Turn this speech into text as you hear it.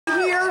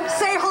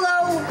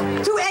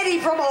To Eddie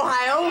from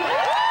Ohio.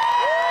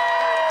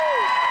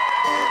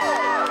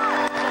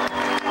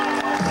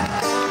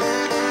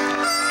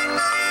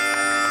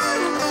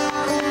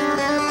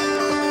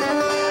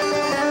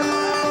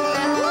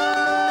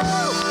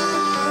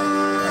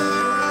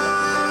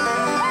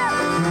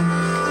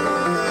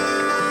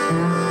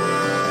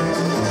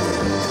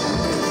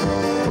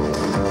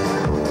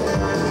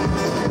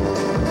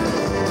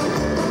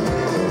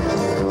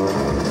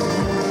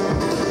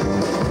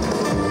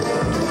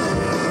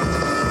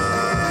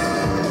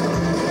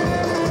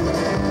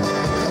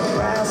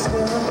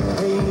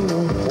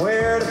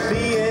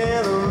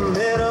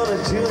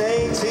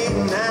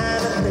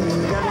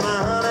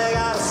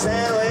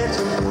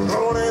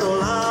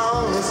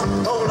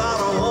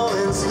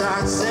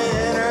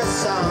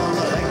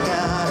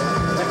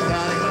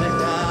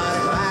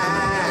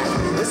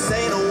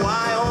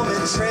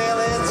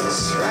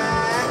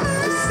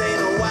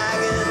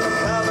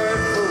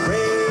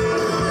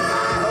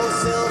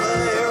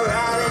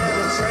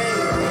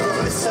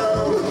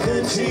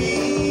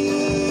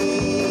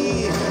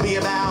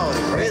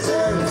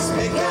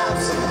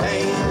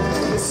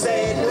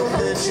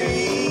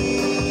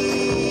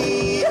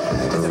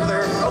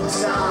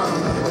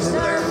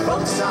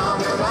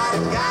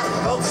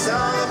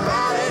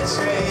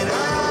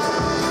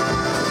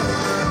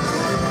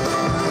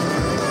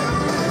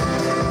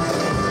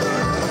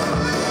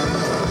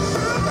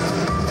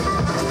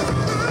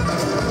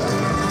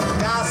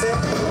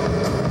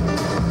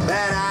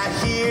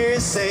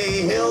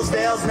 Say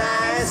Hillsdale's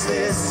nice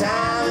this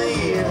time of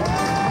year.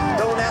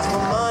 Don't ask for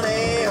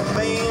money or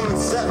fame and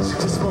such.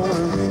 Just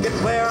wanna get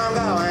where I'm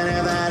going.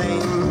 If that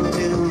ain't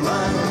too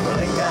much, well,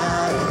 they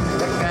got it.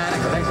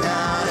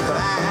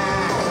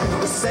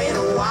 This ain't a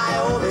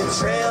Wyoming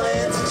trail,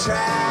 it's a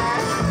track.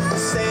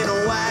 This ain't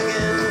a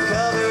wagon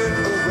covered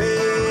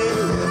parade.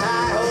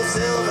 Hi-ho,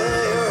 Silver,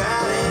 you're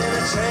out in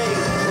a train.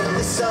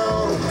 This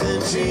old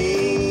country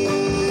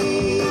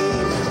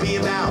be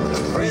about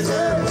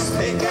prisons,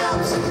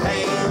 pickups, and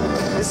pain.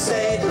 This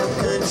ain't no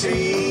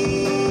country.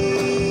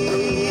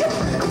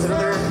 It's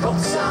another folk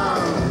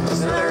song.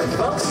 It's another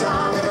folk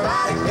song.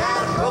 Everybody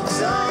got a folk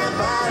song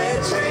about a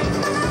train.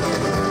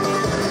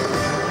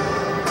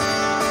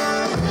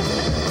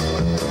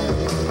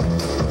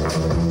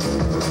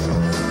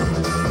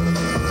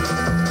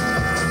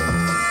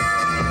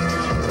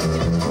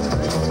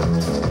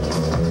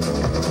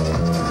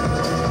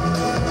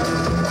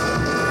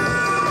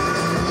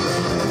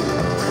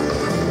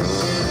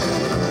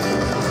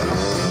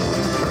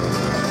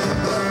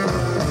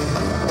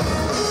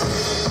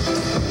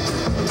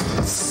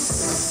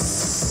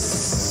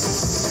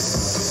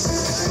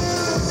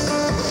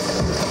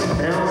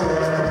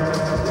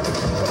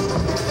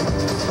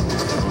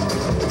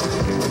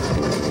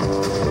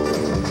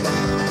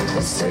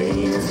 This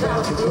train is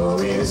bound for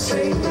glory, this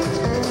train.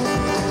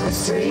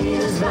 This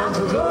train is bound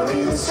for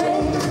glory, this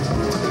train.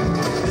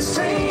 This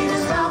train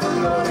is bound for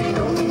glory,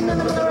 don't need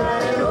nothing but the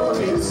ride and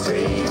glory. This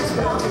train is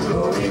bound for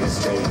glory,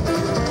 this train.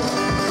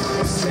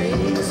 This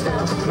train is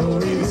bound for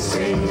glory, this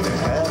train.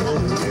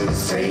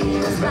 This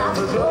train is bound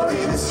for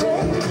glory, this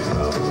train.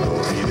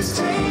 This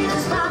train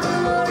is bound for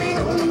glory,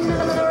 don't need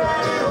nothing but the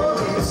ride and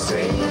glory. This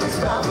train is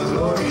bound for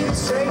glory,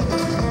 this train.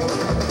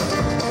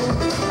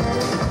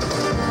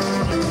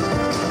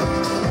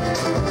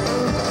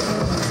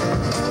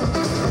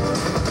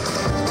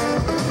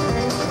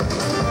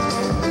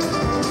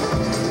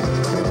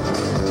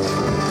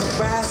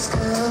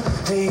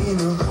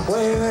 Ain't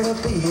nowhere to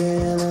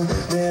begin.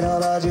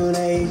 Middle of June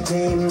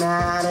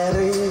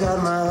 1893.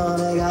 Got my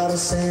honey, got a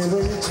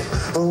sandwich,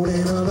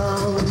 rolling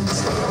along.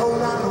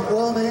 Hold on, a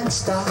woman,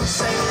 stop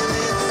singing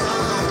this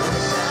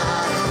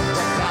song.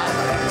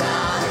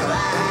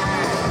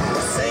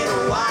 This ain't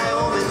a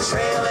Wyoming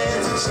trail,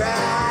 it's a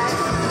track.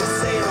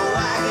 This ain't a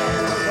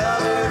wagon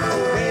covered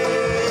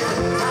parade.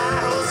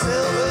 Hi-ho,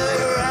 Silver,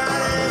 you're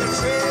out in the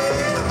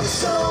trail.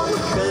 This old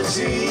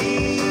country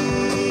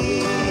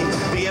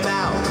be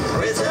about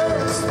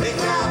prisons,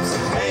 pickups,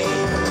 and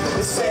pain.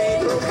 This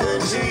ain't no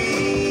country.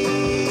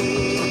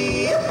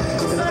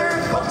 It's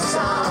another folk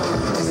song.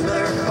 It's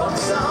another folk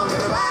song.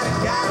 Everybody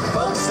got a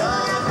folk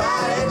song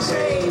about it.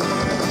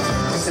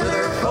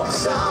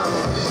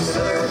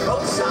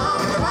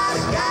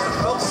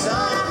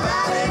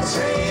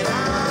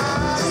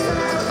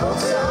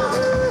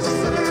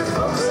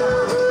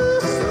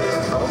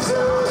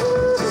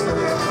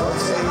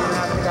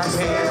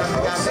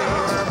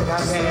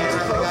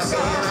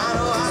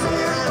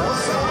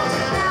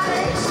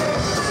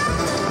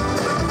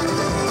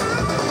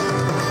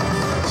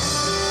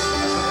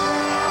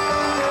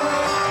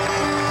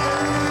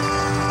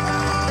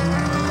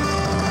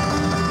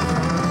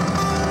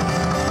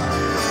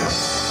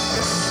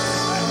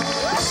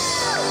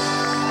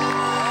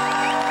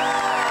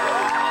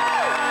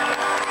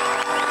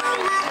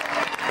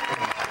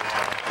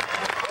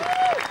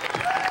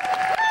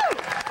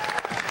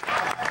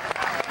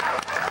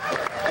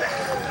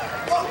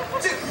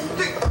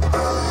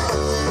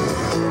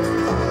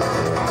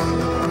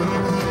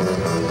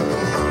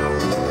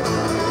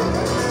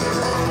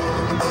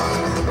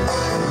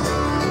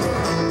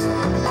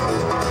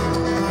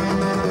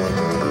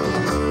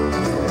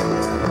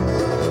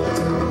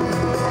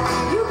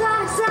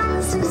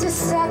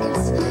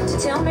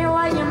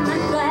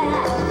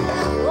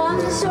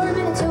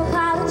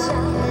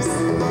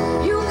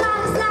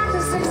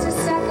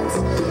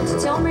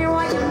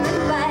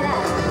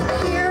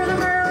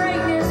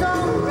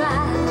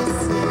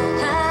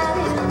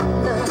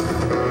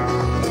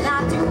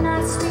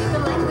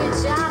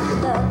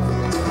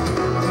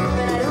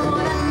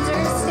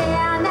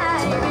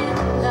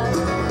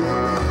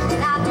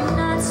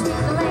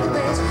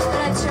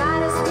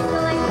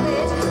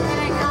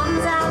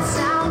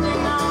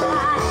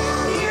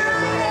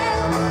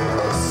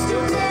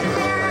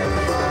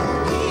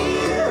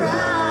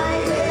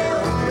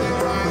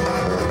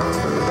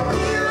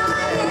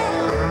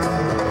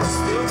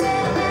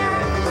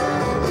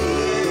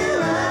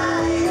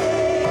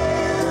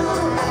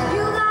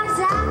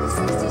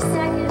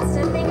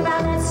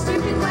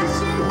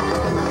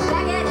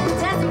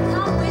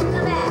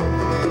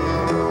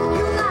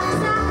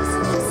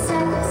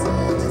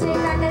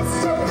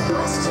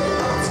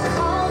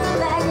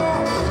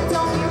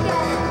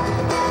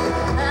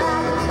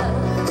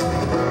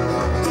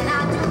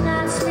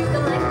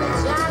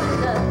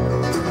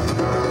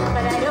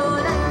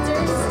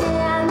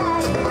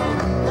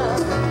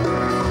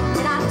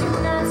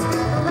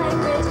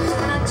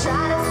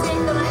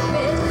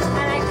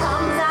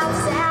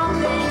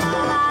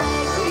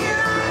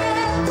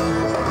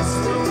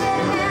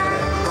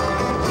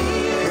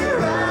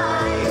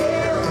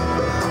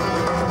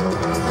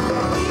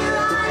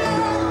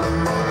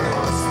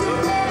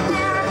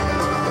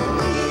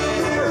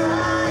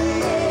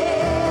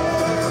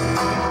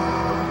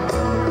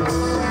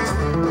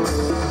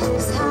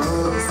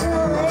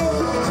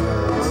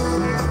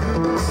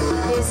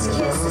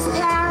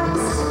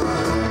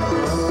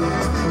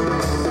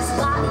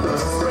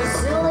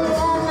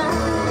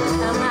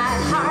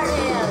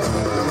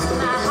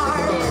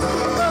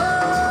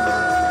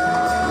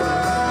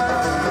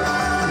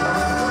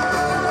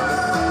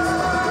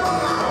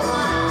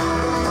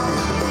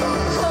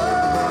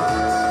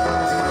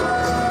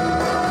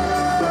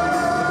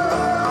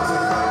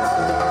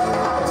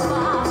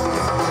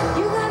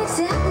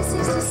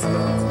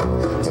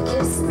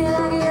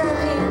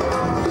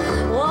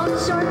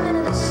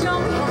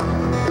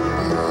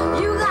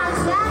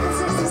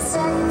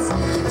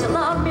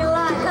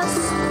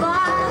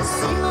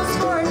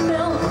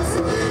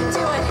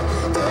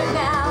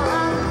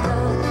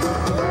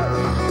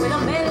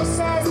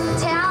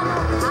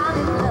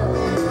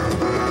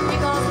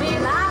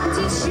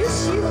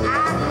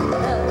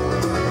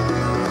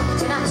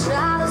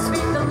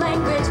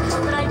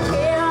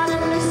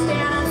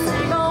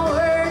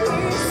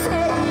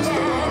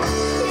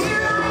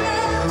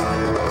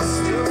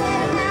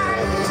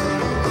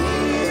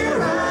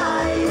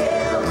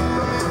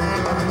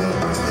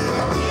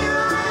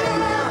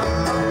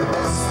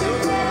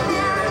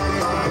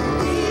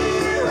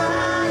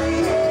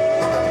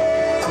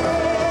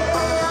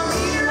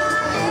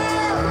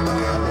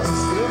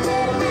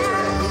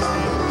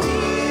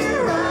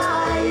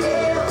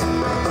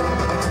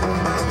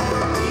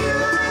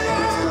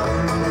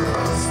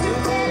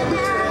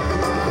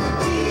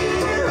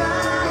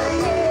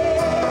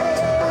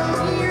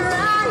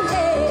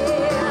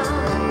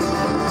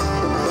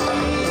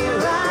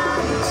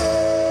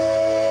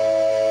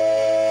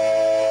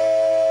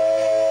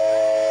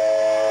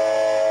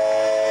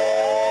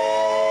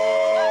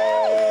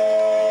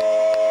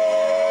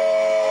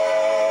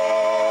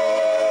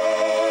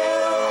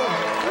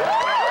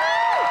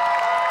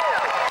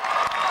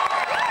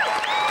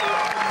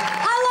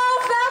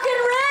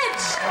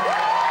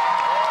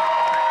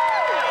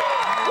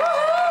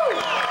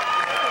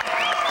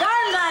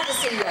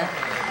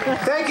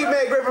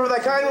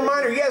 kind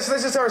reminder, yes,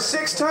 this is our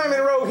 6th time in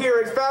a row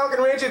here at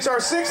Falcon Ridge. It's our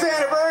 6th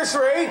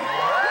anniversary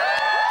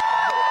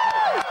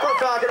for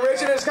Falcon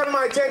Ridge, and it's come to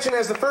my attention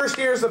as the 1st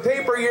year is the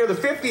paper year, the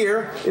 5th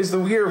year is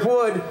the year of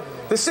wood,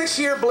 the 6th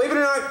year, believe it or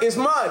not, is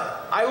mud.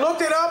 I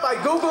looked it up, I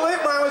Googled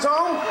it when I was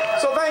home,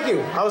 so thank you.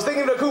 I was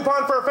thinking of a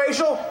coupon for a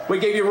facial, we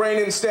gave you rain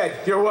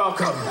instead. You're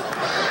welcome.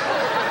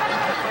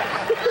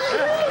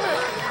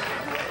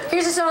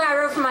 Here's a song I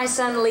wrote for my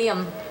son,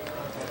 Liam.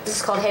 This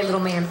is called Hey Little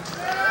Man.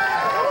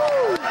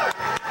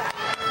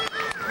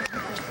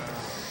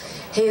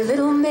 Hey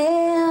little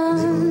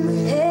man,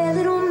 hey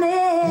little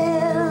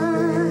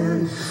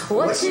man,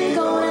 what you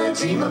gonna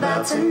dream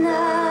about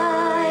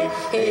tonight?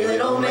 Hey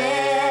little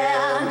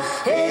man,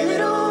 hey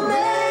little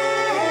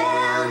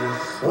man,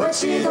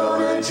 what you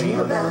gonna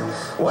dream about?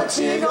 What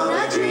you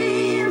gonna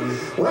dream?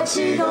 What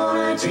you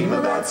gonna dream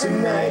about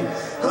tonight?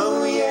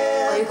 Oh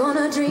yeah. Are you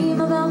gonna dream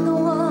about the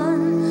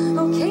one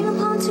who came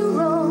upon 2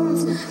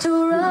 roads,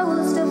 2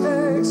 roads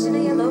diverged in a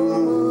yellow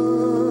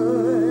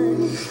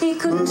wood? He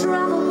couldn't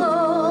travel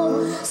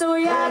low, so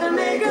he had to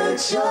make a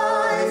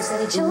choice,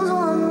 and he chose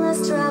one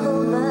less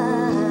traveled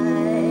by.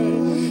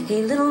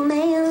 Hey little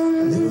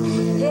man,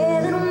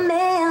 hey little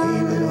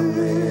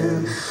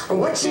man,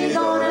 what you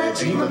gonna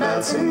dream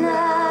about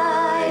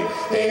tonight?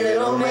 Hey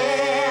little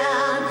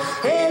man,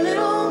 hey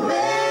little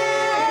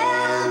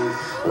man,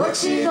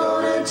 what you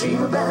gonna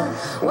dream about?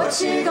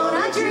 What you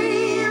gonna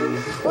dream?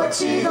 What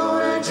you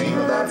gonna dream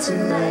about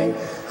tonight?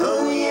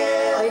 Oh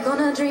yeah. Are you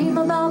gonna dream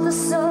about the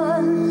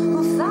son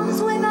who found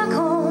his way back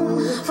home?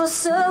 For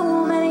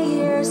so many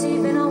years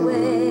he'd been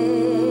away.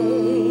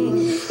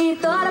 He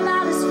thought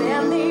about his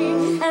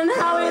family and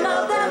how he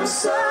loved them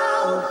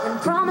so, and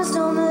promised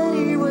them that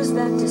he was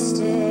back to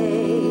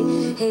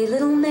stay. Hey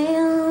little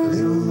man,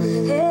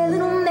 hey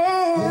little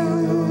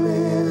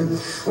man,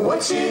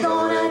 what you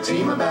gonna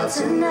dream about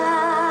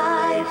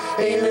tonight?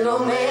 Hey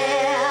little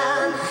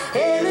man,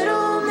 hey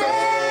little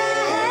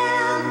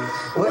man,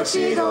 what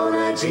you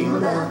gonna dream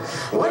about?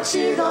 What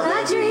you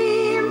gonna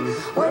dream?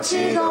 What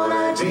you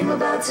gonna dream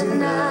about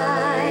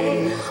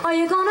tonight? Are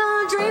you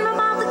gonna dream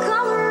about the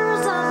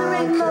colors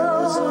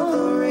of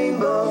the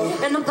rainbow,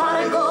 and the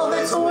pot of gold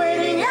that's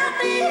waiting at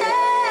the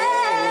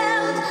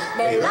end?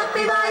 May luck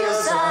be by your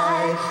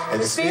side,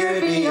 and the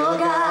spirit be your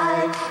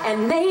guide,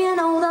 and may you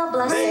know the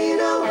blessing,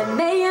 and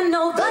may you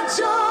know the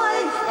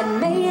joy, and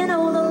may you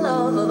know the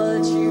love of a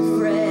true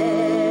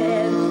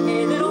friend.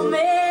 Hey little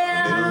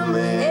man,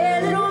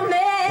 hey little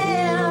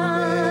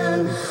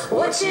man,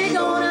 what you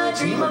gonna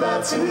dream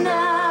about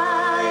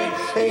tonight?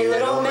 Hey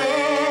little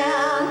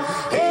man,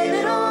 hey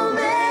little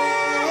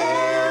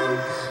man,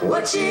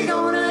 what you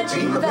gonna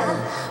dream about?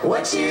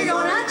 What you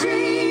gonna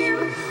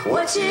dream?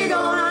 What you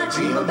gonna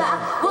dream about?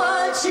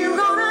 What you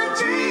gonna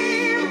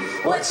dream?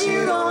 What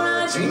you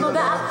gonna dream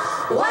about?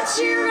 What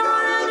you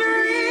gonna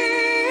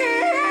dream?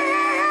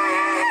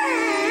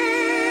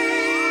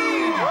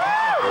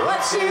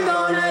 What you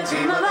gonna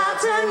dream about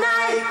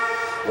tonight?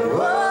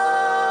 Whoa.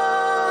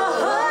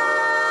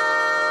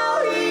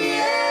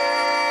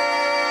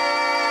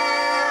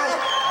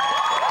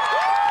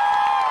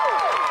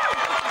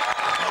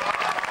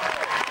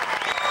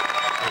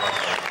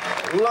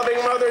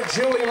 Loving mother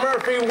Julie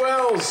Murphy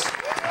Wells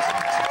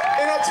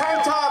in a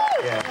tank top.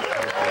 Yeah.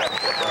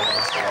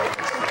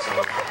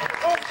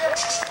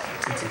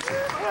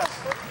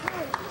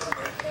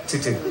 Two.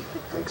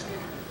 Thanks.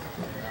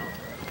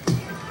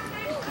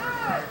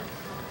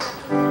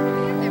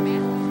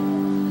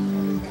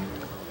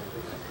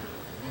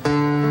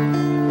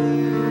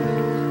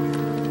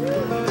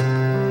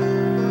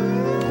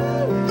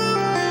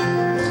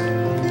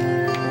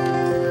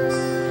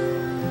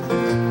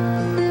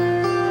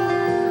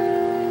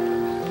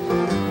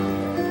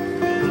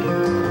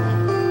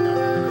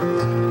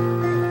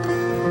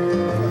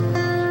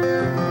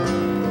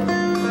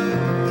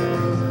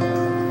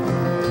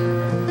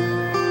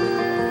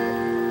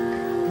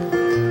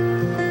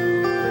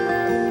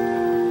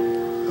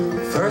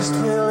 First we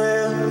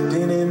lived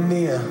in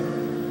India.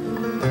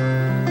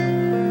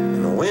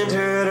 In the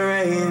winter it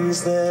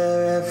rains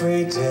there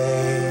every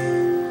day.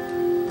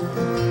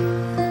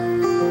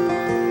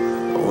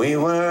 We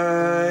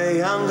were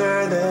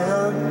younger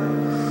then.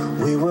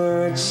 We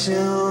were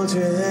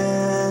children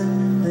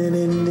in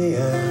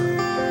India.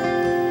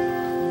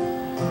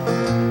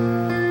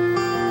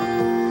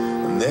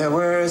 And there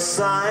were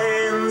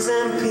signs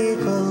and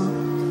people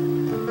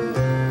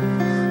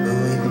who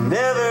we'd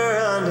never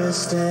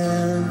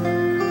understand.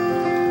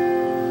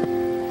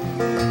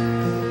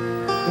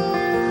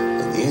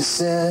 You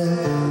said,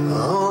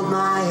 hold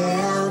my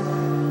hand,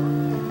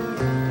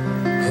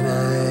 and I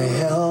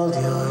held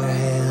your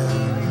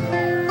hand.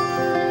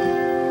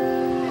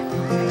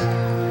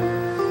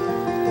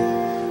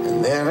 And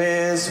there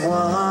is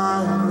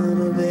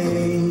one of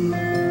me,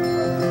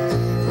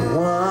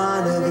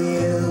 one of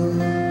you,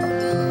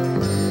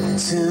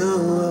 2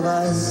 of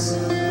us,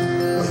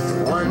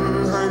 with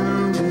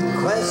 100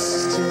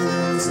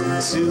 questions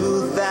and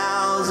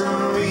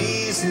 2,000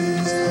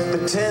 reasons,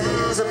 but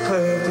 10's a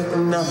perfect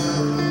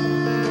number.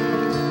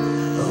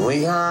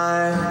 We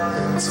are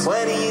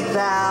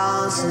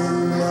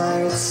 20,000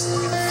 hearts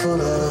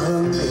full of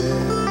hunger.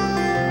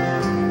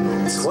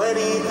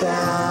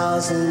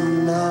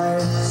 20,000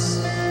 hearts.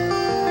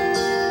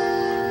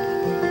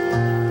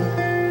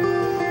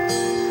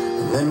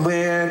 And then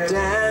we're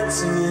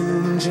dancing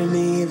in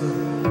Geneva.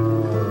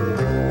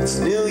 It's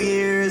New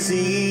Year's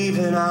Eve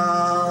and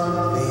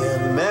all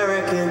the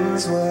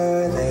Americans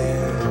were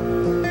there.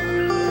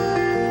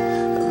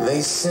 And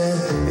they said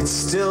it's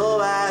still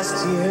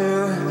last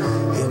year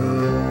in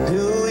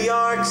New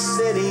York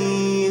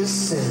City. You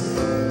said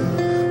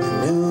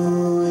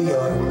New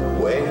York,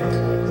 where?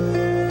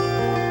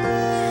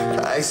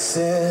 I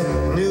said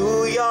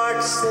New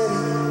York City.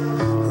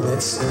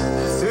 It's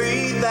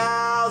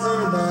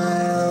 3,000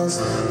 miles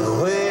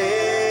away.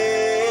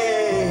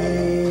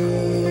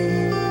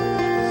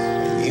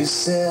 You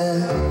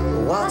said,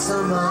 what's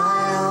a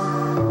mile?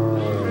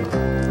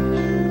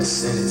 I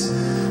said it's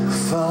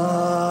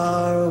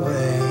far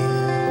away.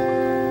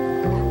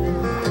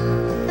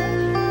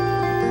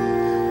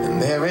 And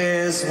there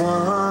is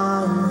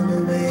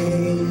one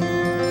way,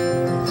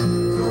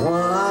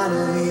 one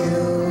of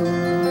you,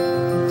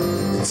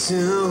 and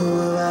two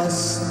of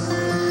us,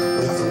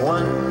 with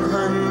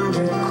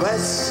 100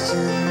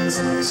 questions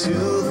and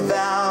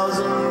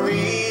 2,000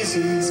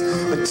 reasons,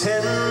 but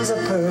 10's a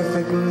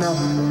perfect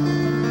number.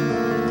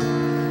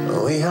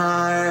 We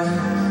are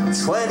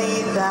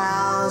 20,000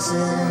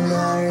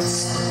 hearts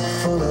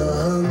full of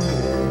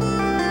hunger.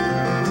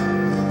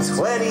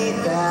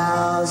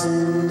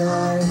 20,000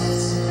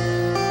 hearts.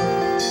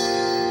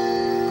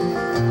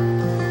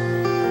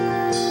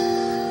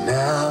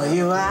 Now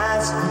you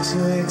ask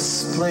me to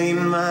explain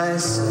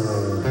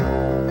myself,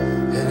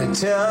 and I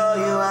tell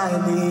you I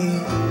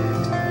need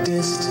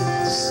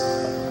distance.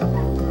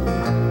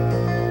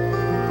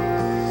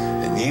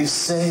 And you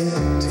say,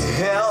 to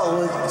hell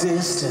with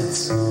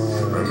distance.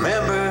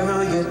 Remember who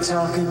you're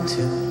talking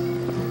to.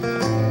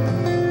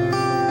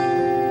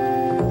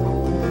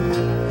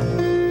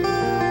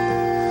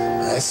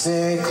 I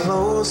say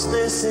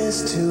closeness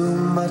is too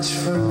much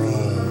for me,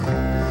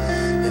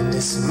 and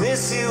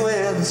dismiss you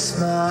with a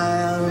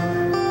smile.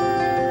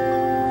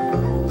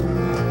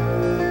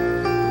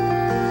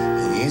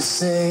 And you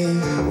say,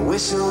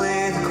 wish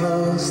away the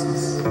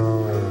closeness,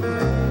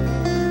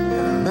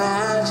 and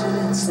imagine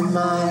it's a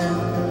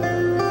mile.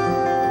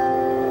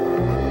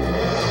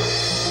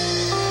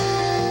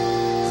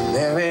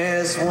 There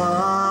is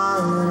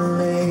one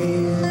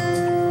way,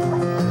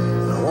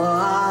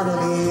 one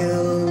of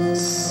you,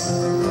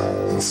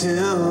 and two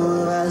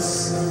of us,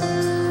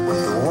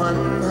 with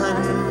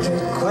 100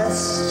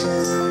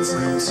 questions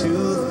and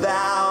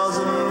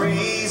 2,000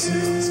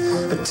 reasons,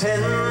 but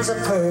 10's a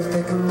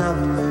perfect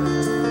number.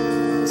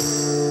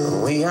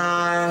 We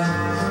are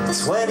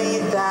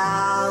 20,000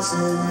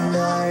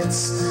 hearts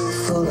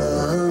full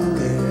of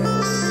hunger.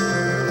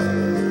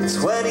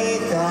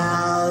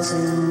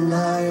 20,000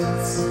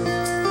 hearts.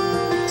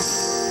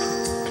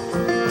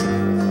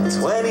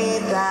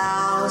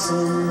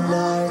 20,000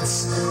 hearts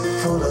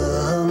full of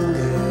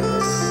hunger.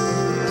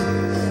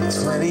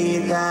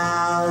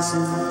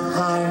 20,000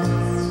 hearts.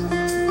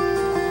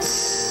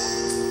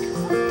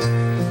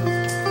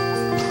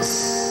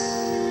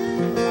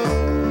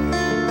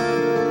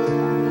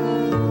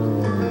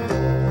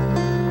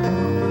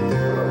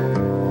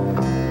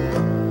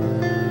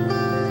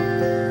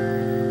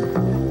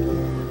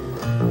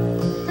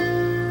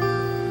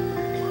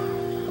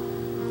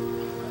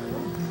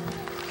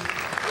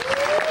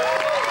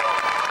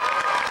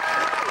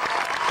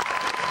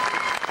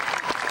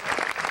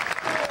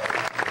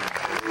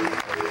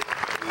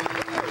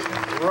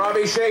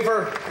 Robbie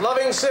Schaefer,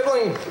 loving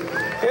sibling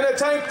in a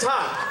tank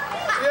top.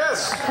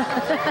 Yes.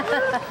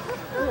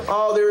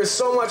 Oh, there is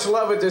so much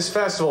love at this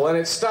festival, and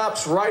it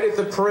stops right at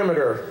the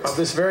perimeter of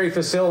this very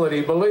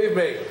facility, believe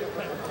me.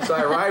 So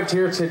I arrived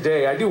here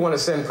today. I do want to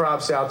send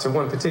props out to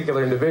one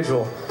particular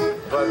individual,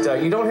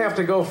 but you don't have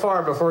to go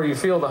far before you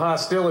feel the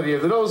hostility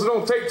of those who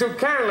don't take too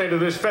kindly to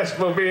this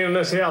festival being in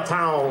this here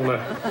town.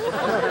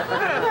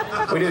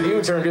 We did a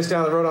U-turn just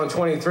down the road on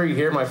 23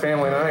 here, my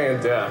family and I,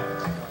 and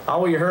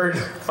all we heard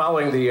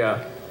following the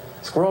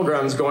squirrel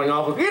drums going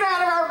off was, "Get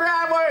out of our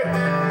driveway!"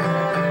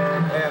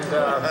 And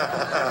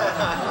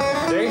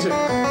danger.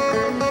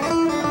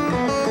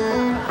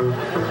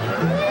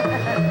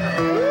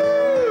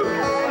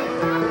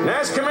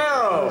 Nice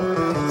Camaro.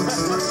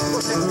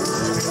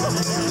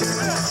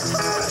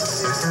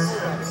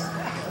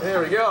 There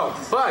we go.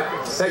 But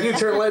that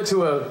U-turn led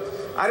to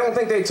I don't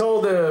think they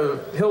told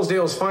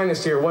Hillsdale's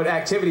finest here what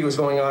activity was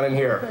going on in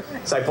here.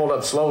 So I pulled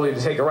up slowly to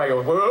take a right. I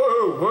go,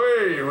 whoa,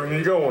 wait, where are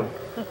you going?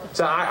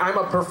 So I'm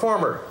a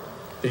performer.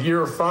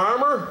 You're a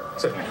farmer?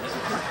 So,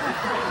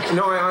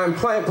 no, I'm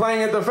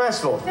playing at the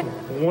festival.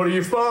 What do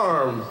you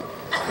farm?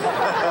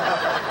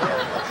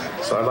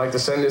 So I'd like to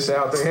send this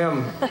out to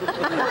him. I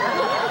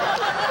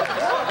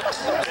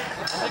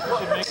think we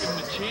should make him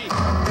the chief.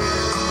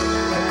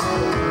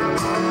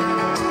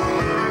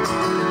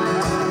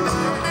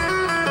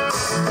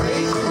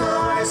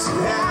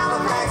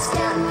 Halifax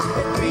County,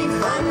 the three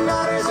fine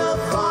daughters of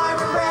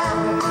Farmer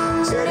Brown,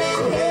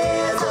 turning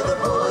heads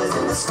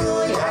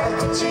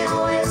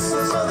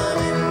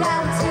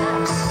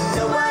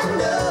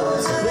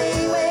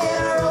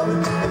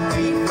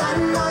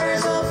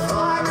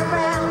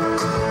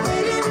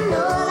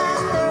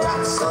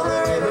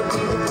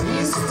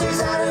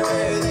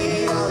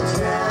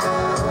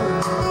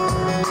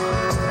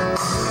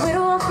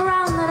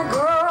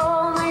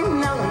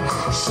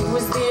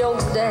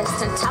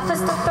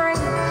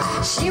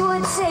She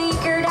would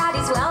take her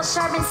daddy's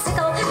well-sharpened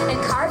sickle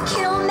and carve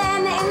kill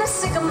men in the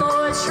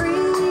sycamore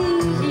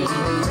tree.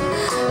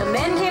 The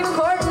men came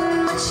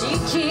a-courting, but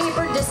she'd keep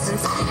her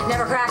distance.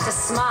 Never cracked a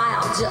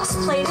smile, just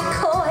played it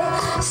coy.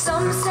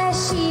 Some say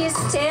she is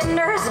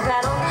tender as a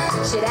petal.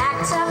 She'd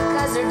act tough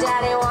cause her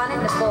daddy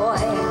wanted a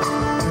boy.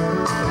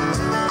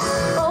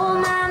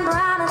 Old man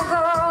Brown and a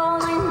girl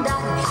named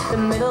Dottie, the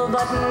middle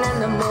button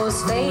and the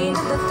most vain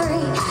of the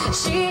three.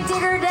 She'd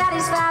dig her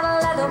daddy's fat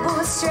leather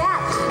boot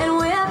strap and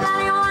whip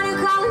anyone who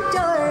called her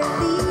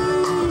Dorothy.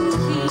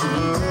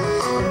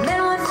 The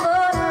men would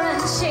float her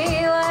and she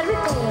would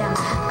repay him,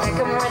 crack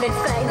him where they'd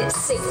find it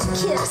safe to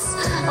kiss,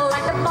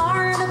 like the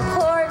bar, the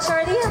porch,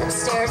 or the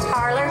upstairs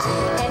parlor,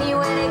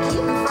 anywhere to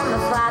keep him from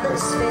the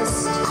father's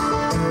fist.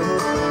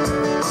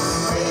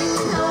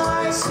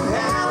 From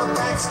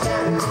Halifax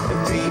County, the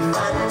three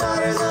fine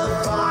daughters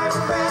of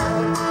Farmer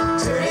Brown,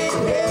 turning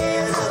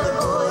heads of the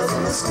boys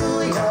in the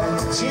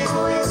schoolyard, cheering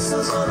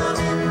whistles on the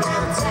men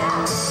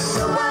downtown.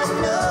 Nobody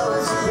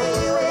knows how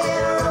they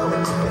went around.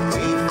 The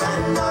three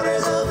fine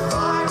daughters of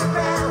Farmer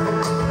Brown,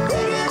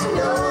 they didn't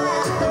know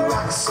that the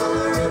rocks on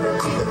the river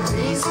be the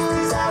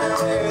 360s out of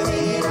where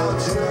they'd all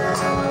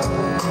drown.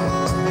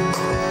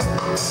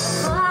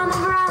 Farmer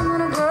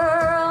Brown and a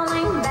girl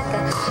named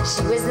Becca,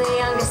 she was the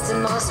youngest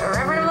and most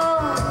reverend of all.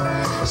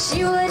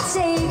 She would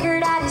take her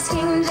daddy's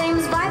King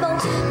James Bible,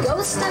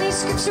 go study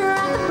scripture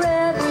at the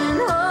Brethren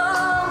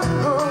home.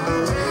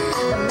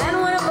 The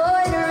men would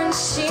avoid her and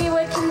she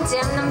would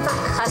condemn them for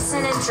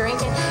cussing and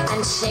drinking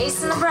and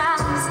chasing the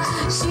Browns.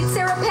 She'd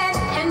say repent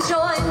and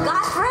join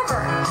God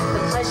forever.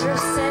 The pleasure of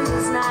sin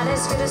is not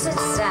as good as it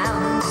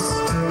sounds.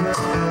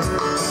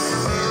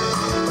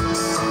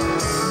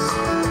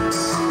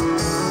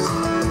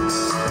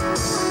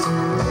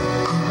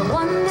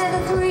 One day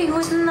the three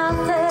with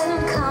nothing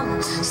in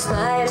common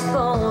spied a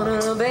phone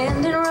and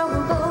abandoned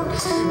rowboat.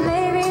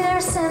 Maybe their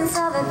sense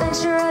of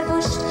adventure had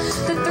pushed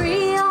the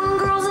three young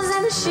girls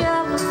in the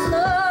ship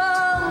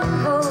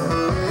afloat.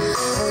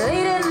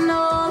 They didn't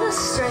know the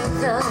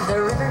strength of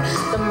the river,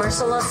 the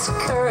merciless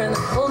current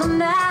that pulled them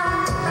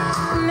down.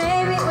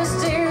 Maybe it was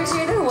due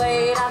to the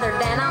weight of their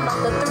denim, but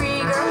the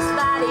three girls'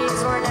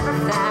 bodies were never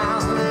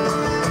found.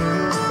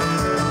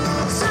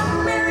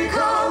 Some may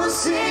recall the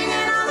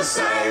singing of the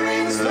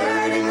sirens,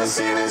 learning the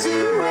sinners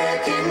who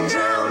wreck and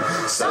drown.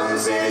 Some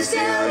say they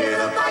still hear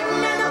the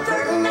fighting and the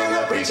flirting and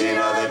the preaching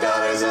of the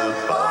daughters of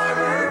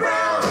Farmer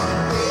Brown.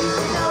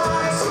 They know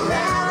hearts from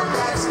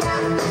Halifax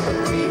County, the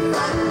three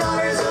fine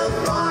daughters of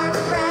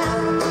Farmer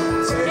Brown,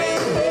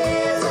 turning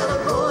heads of the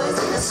boys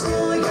in the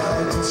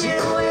schoolyard,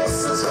 cheering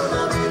whistles from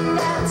the men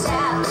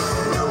downtown.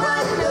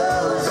 Nobody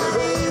knows where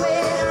they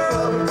went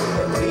wrong.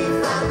 The three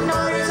fine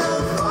daughters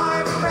of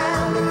Farmer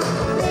Brown,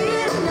 they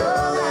didn't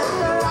know that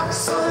the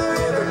rocks on the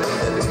river,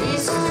 the three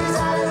sisters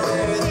out of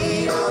where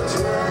they all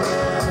drown.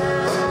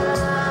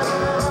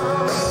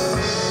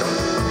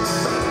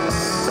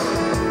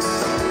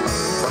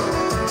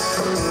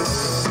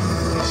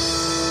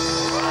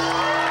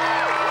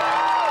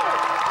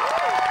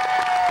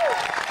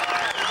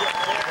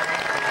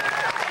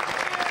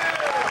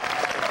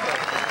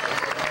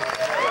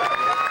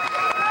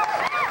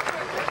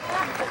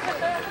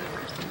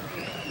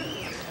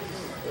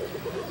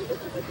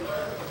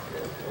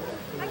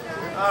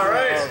 All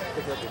right.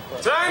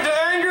 Time to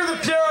anger the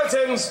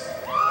Puritans.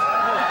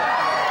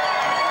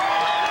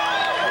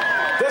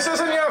 This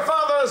isn't your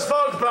father's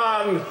folk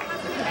band.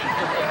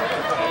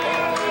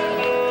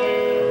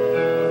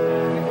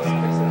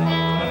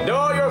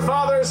 No, your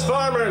father's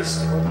farmers.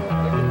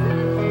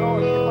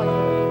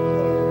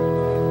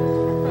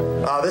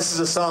 This is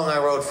a song I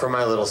wrote for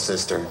my little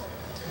sister.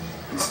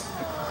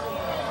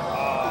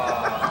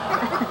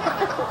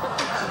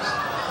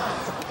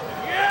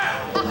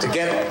 To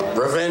get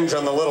revenge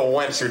on the little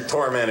wench who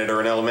tormented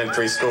her in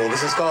elementary school.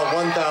 This is called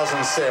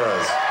 1,000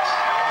 Sarahs.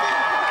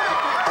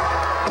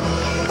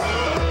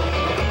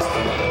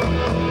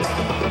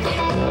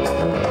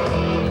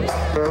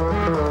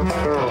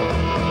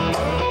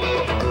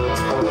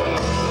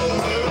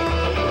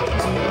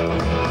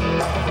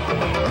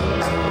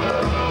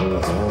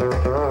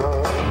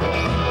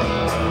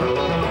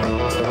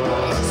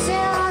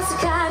 Sarah's the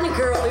kind of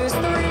girl who's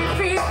 3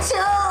 feet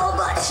tall,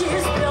 but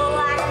she's built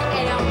like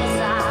an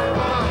Amazon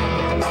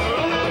woman.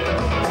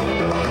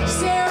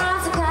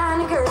 Sarah's the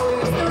kind of girl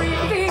who's 3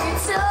 feet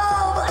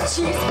tall, but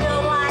she's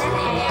built like an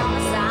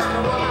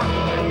Amazon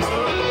woman.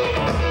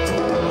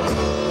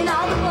 And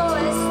all the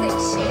boys think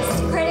she's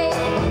pretty,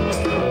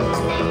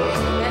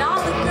 and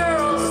all the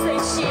girls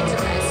think she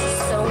dresses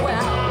so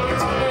well,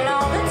 and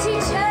all the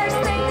teachers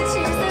think that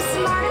she's the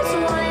smartest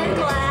one in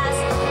class.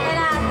 And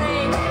I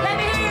think, let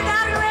me hear you go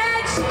to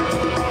Rich,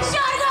 she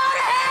ought to go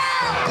to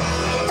hell.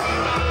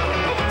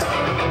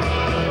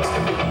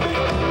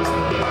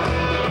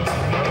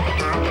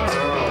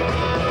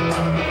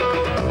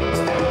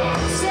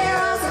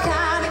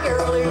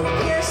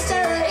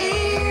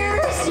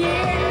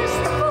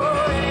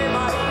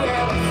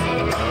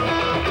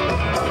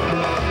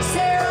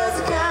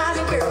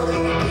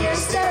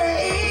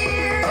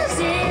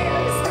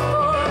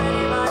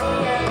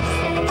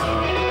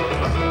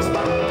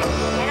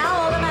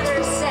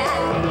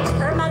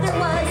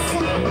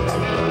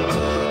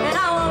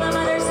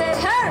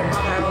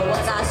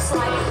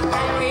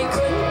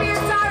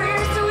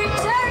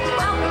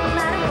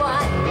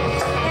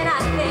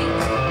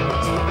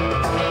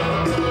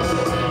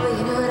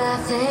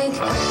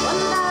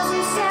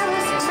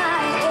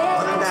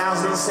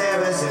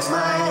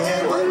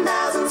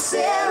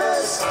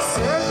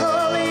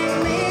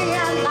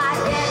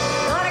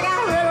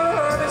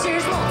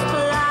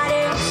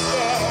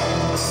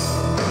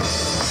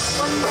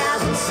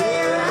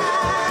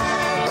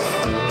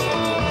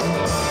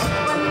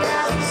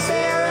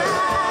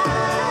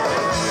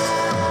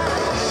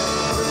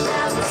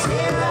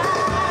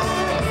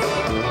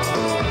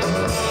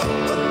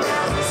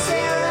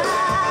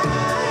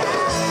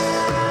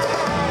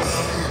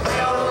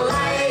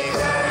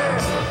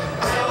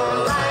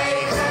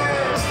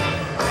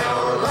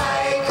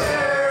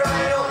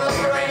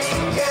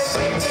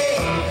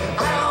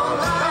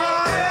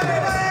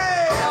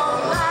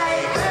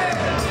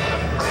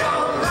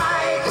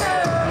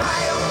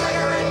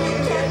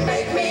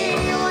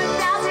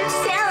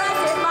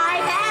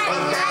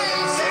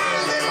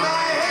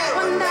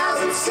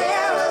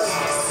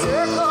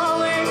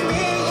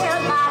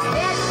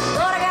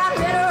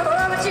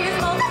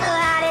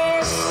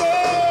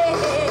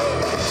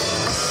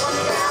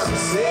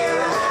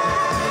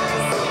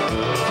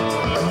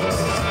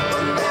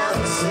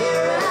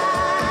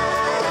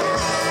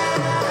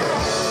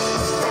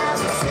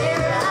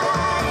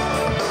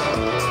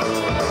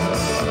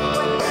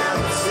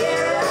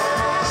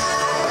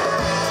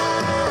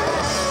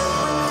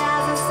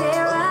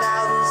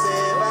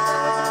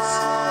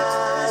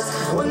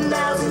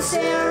 1,000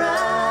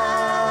 Sarahs.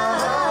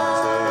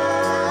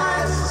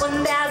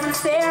 1,000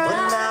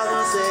 Sarahs.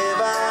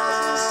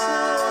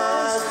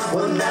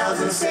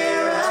 1,000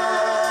 Sarahs.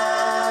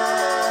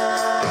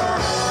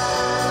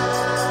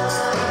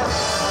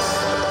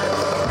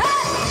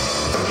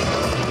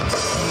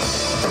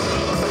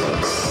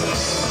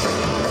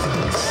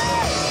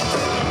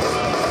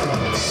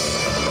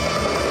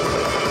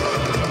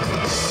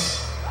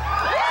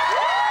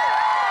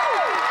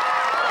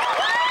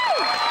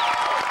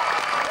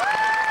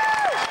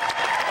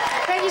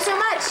 Thank you so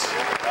much.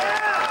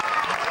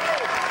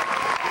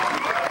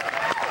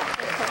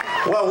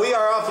 Well, we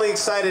are awfully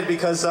excited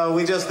because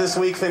we just this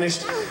week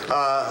finished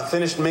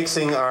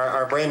mixing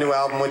our brand new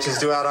album, which is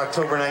due out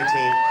October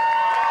 19th.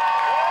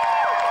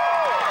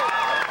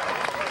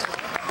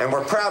 And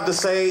we're proud to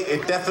say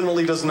it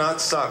definitely does not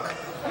suck.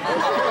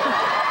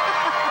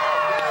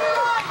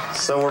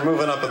 So we're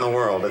moving up in the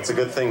world. It's a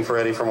good thing for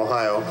Eddie from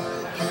Ohio.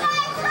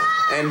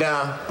 And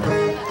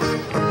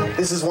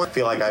this is one I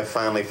feel like I've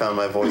finally found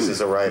my voice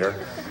as a writer.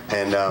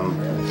 And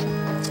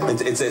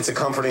it's a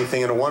comforting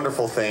thing and a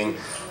wonderful thing.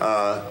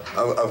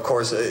 Of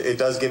course, it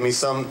does give me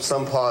some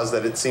pause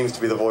that it seems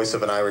to be the voice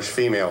of an Irish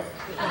female.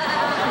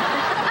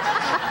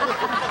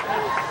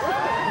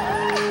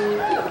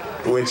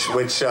 Which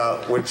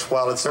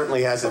while it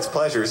certainly has its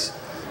pleasures,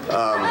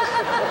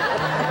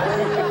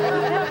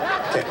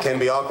 can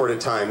be awkward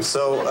at times.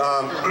 So,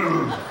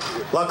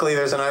 luckily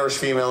there's an Irish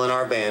female in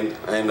our band,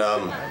 and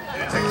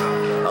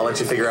I'll let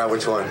you figure out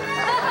which one.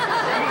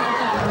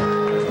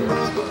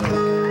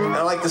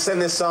 I'd like to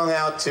send this song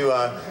out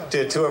to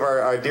two of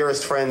our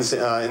dearest friends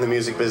in the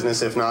music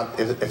business, if not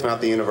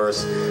the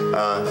universe.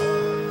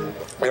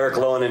 Eric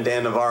Lowen and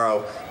Dan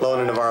Navarro. Lowen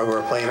and Navarro, who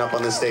are playing up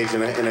on the stage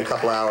in a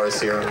couple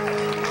hours here.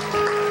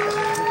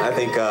 I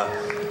think,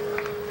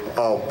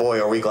 oh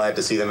boy, are we glad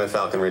to see them at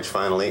Falcon Ridge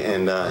finally,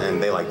 and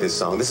they like this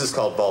song. This is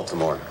called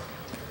Baltimore.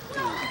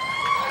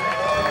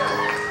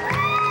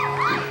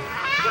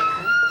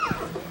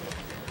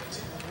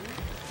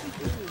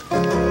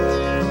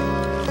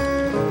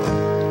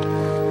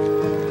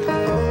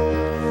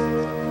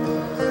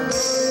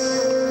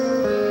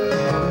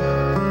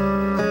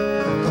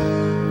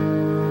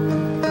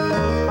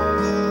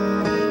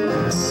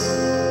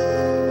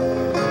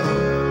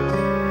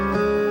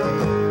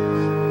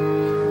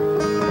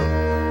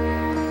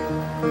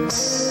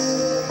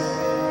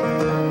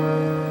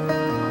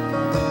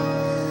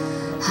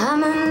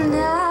 I'm an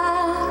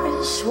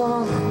Irish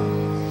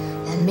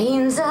woman. That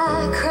means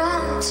I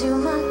cry too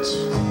much.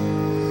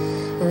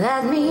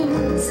 That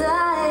means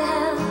I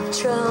have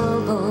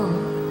trouble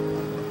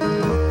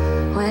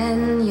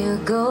when you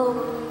go.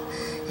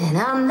 And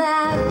I'm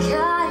that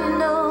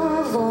kind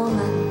of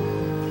woman,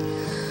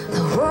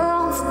 the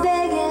world's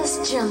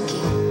biggest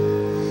junkie.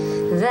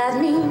 That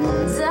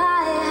means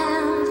I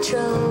have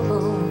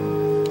trouble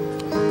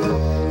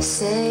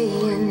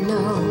saying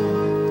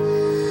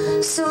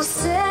no. So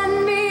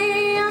send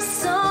me a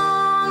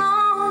song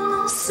on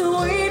the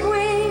sweet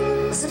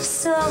wings of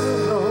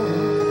sorrow.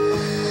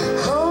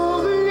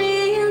 Hold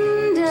me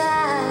and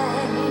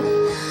I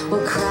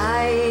will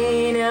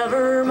cry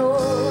nevermore.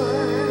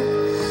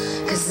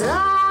 'Cause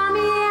I'll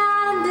be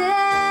out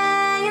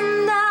today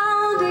and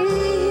I'll be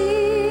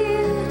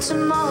here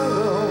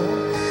tomorrow.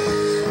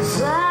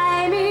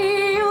 Fly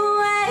me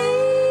away.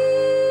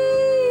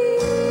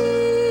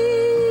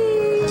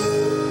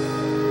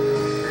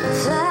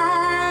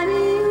 Fly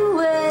me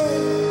away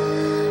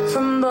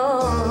from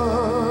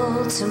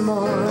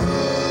Baltimore.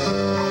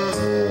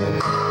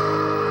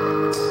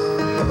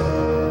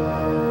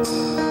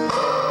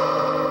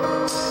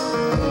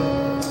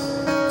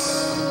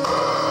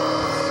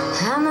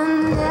 I'm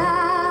an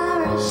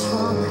Irish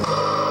woman.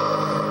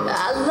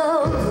 I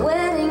love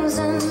weddings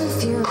and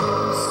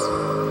funerals,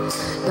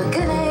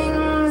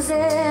 beginnings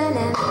and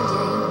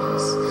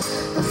endings,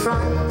 the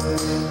front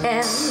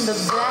and the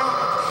back,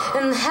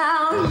 and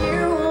how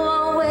you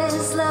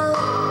always love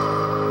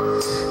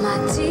my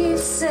deep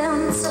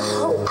sense of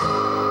hope.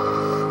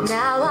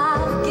 Now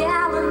I've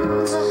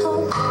gallons of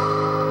hope.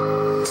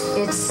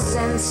 It's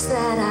sense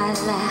that I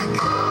lack.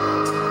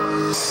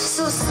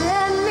 So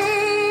send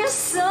me a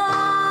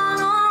song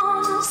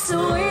on the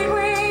sweet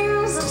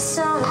wings of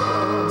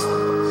sorrow.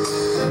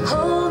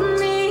 Hold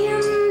me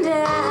and I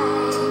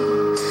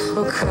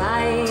will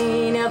cry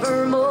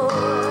nevermore.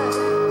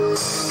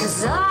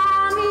 'Cause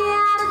I'll be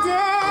out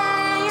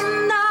today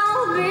and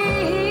I'll be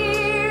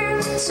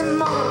here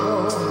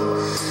tomorrow.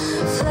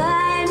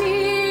 Fly me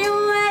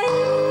away.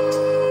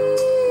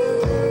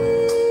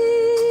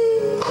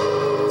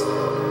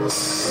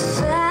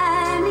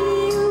 Fly me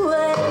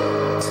away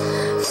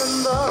from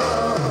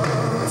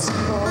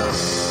Baltimore.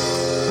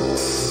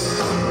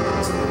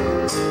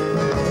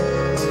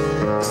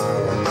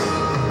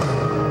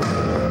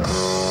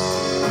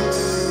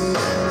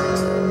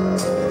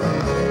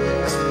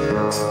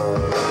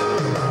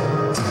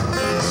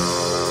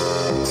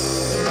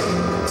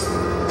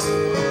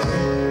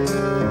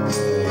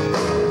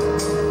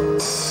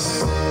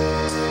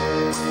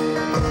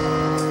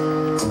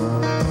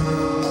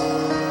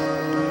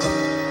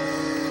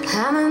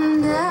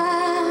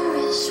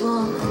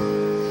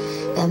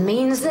 that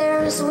means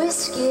there's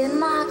whiskey in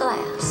my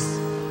glass.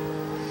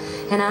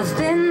 And I've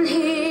been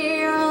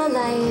here a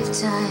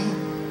lifetime,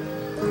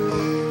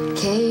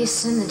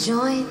 case in the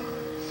joint.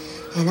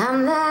 And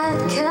I'm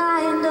that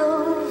kind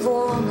of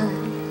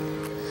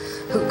woman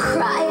who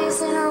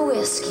cries in her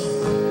whiskey.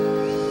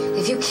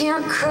 If you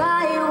can't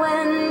cry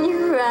when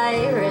you're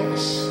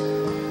Irish,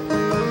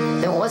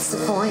 then what's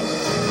the point?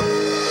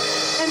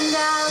 And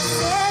I'll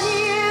send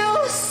you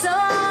a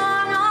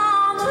song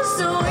on the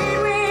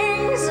sweet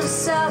wings of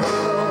sorrow.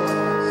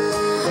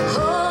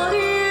 Hold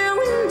you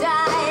and I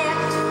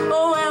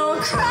will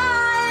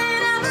cry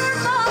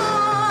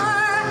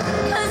nevermore.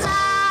 'Cause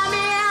I'm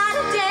here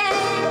today,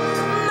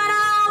 but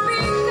I'll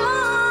be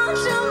gone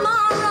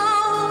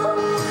tomorrow,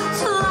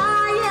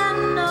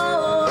 flying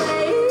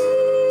away.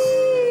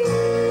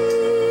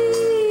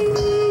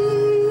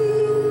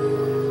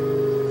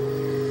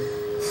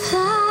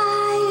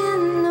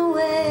 Flying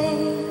away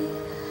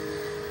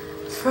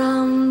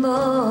from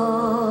Baltimore.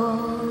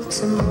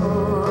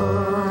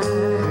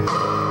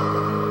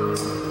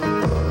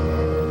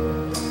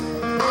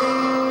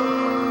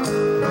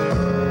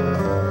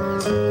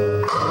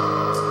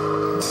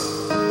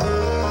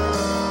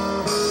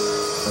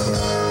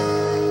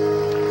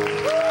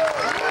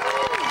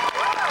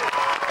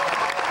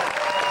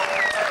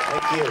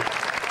 Thank you.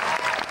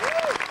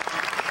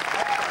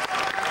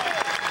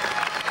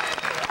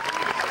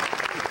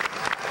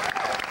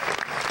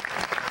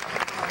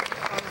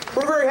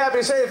 We're very happy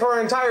to say that for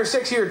our entire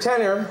 6-year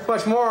tenure,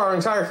 much more our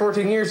entire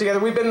 14 years together,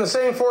 we've been the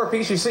same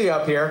four-piece you see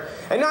up here,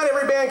 and not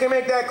every band can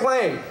make that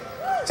claim.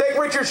 Take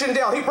Richard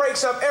Schindel. He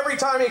breaks up every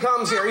time he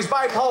comes here. He's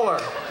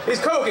bipolar. He's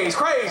kooky. He's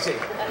crazy.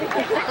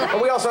 But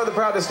we also have the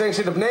proud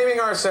distinction of naming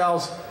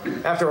ourselves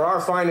after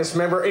our finest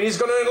member, and he's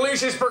going to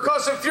unleash his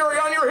percussive fury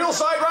on your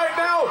hillside right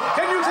now.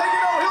 Can you take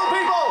it, oh hill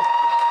people?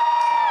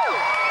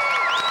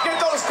 Get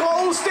those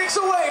clothes sticks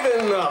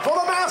a-waving for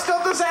the master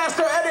of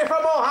disaster, Eddie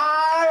from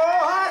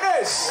Ohio,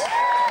 Haggis.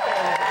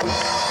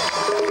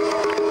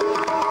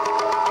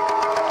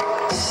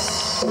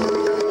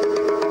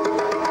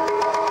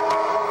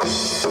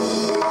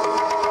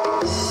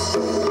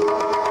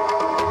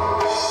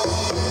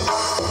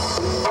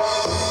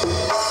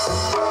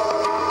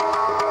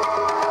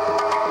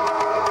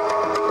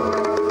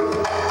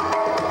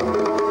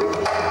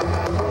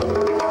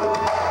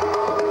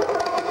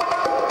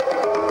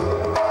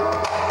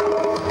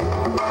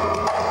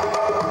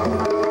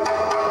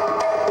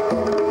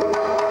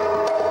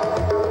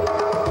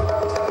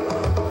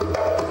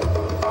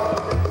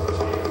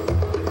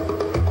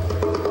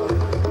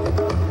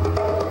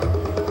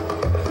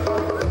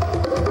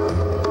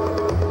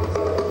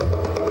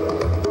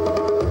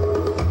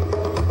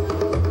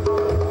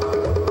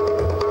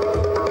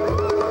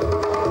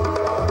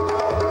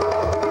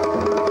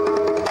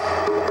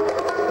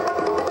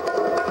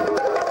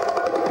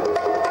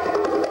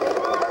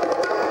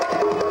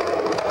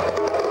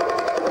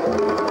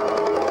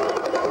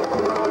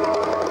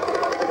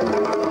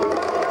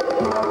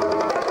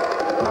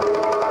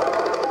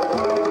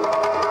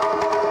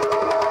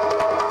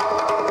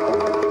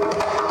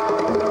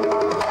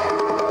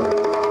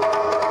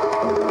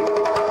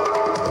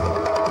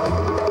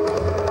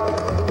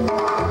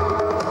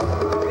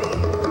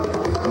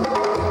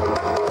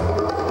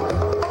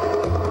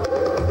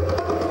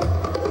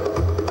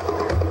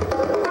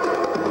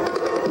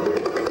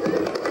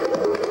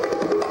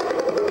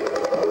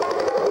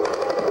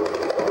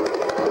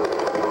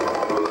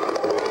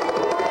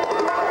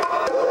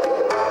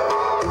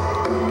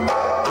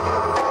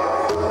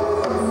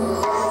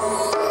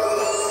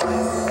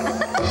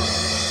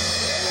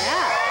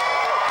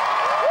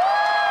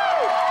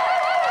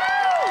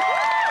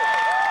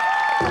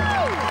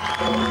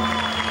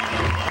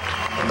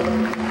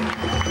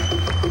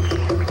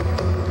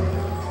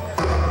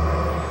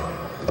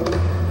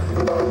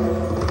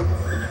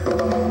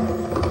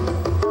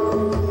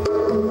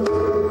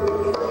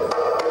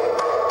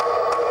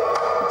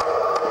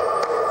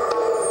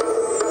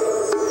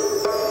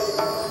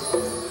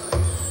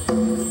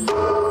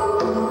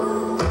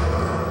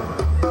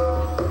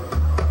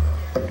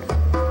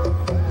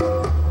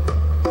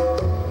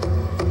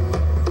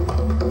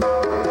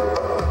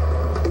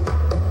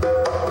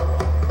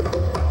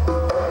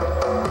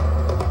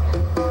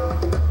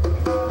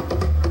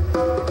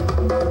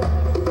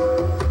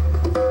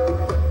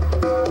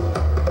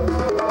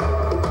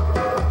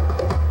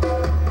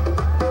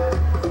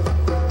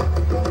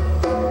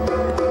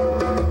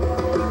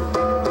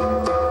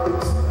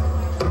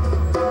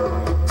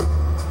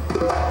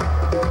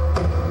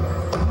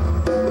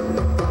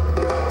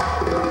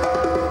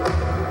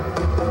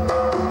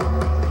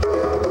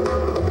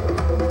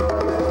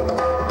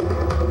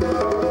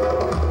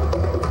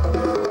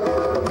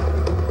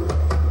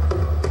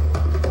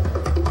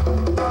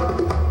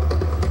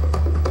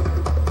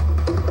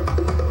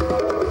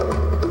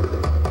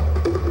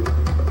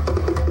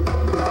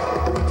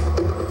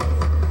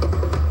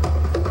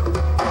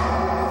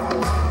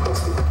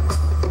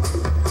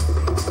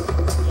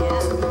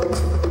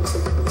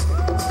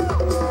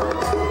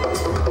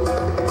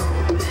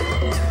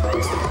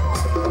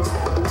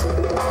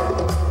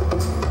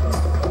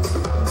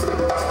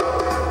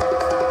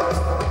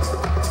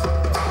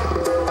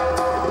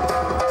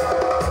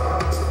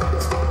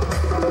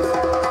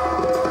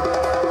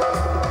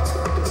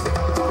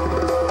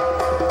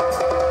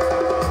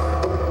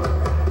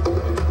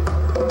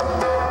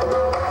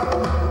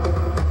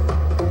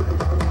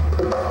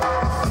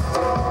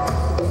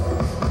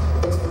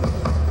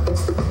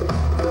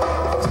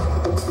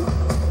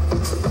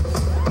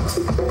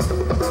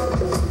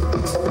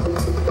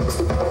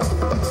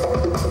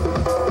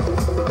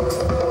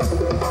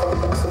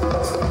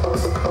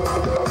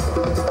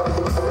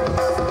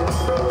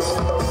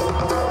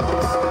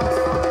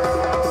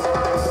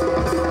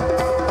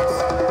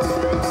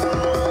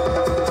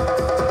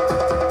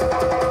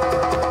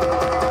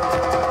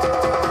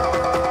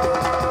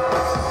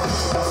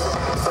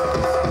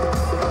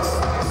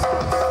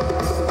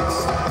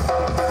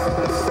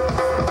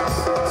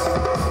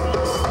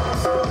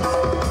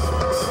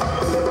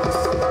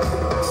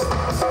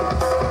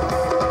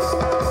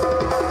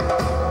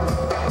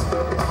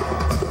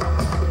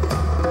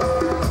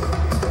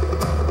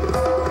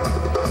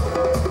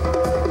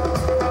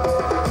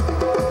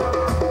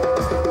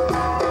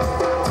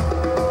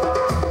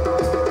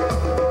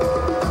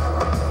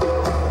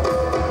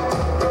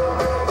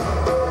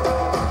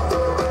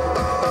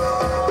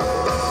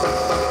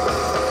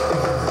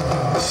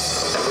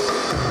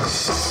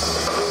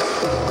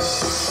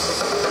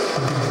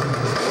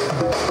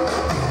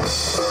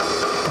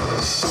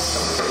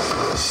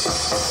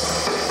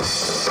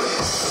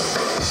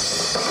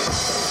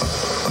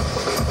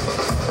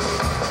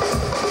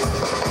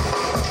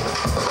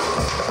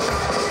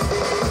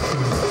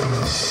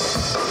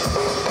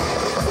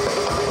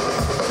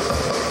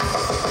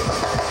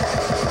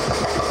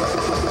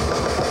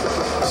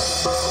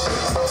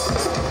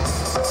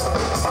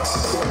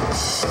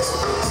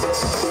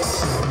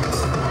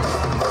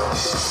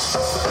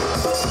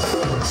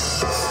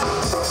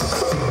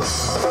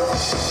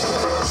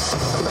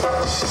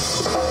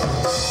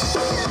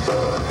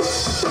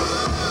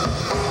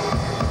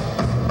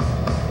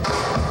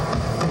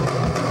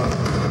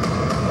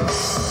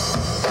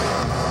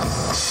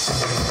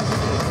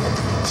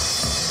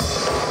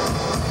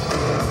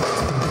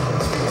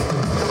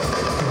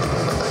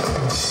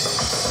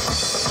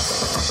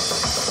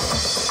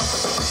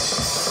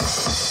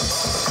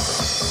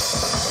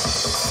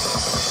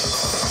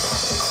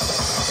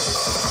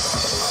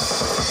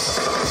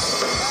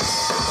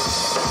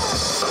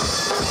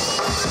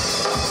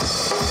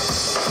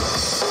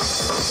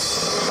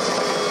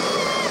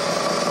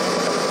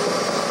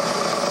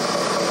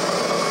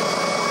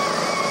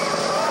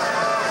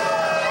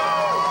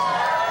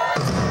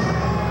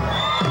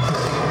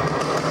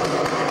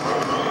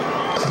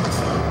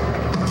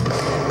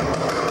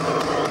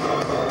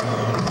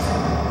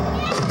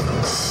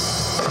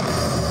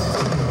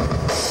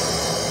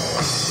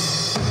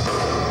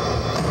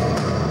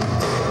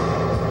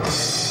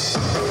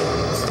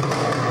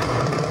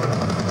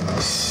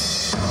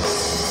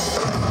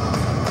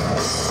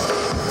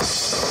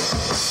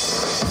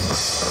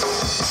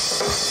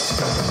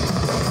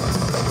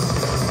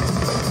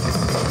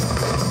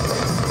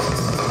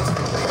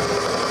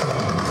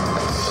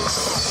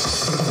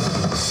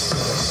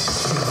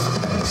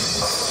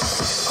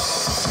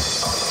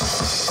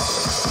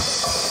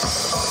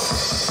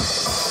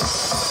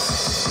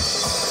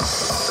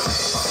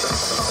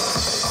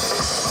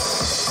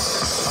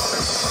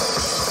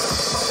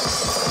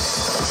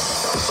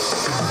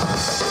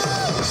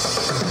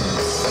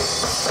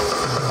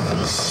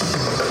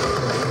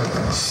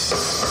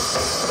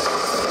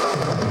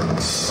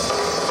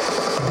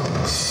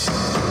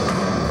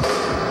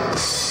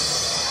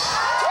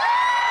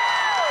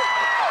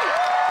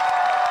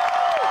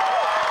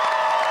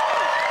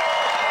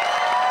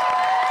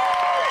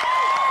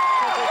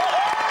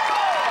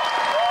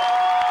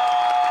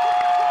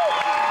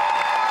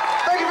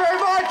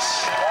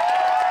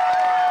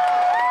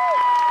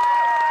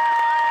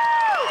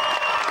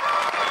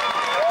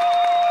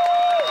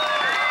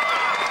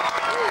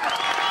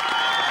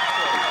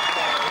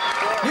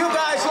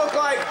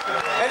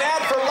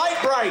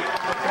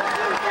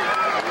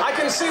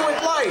 see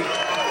with light,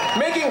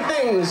 making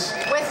things.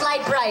 With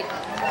light bright.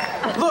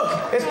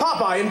 Look, it's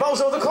Popeye and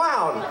Bozo the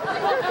Clown.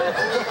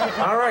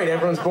 All right,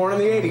 everyone's born in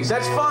the 80s.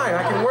 That's fine,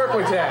 I can work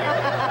with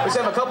that. Let's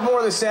have a couple more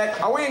of the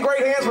set. Are we in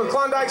great hands with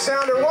Klondike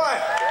Sound or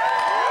what?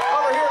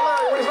 Over here,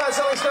 Larry, when he's not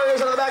selling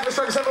stereos in the back of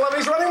the truck, 7-Eleven,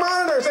 he's running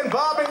monitors. And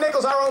Bob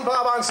McNichols, our own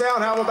Bob on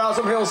sound. How about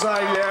some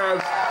Hillside,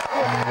 yes?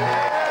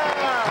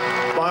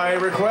 By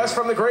request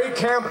from the great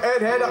Camp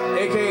Ed Head,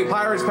 a.k.a.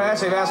 Pirates Pass,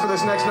 they've asked for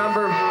this next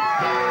number.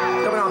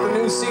 Coming off the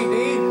new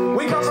CD.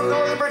 We come from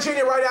Northern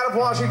Virginia, right out of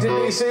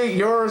Washington, D.C.,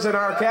 yours and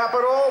our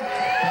capital.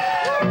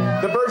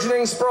 The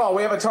burgeoning sprawl.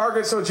 We have a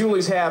target, so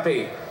Julie's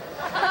happy.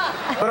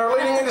 But our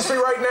leading industry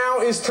right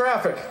now is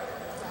traffic.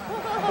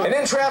 And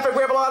in traffic,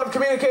 we have a lot of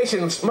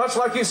communication, much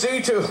like you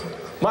see to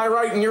my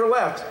right and your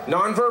left,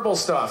 nonverbal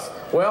stuff.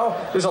 Well,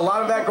 there's a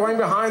lot of that going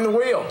behind the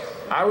wheel.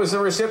 I was the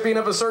recipient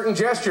of a certain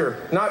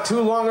gesture not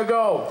too long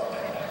ago.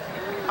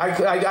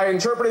 I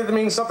interpreted it to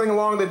mean something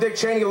along the Dick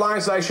Cheney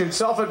lines that I should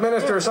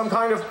self-administer some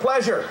kind of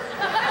pleasure.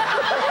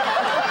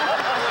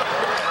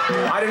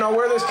 I didn't know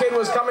where this kid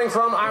was coming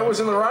from. I was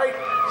in the right,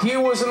 he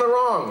was in the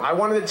wrong. I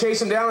wanted to chase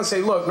him down and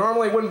say, look,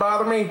 normally it wouldn't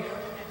bother me,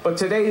 but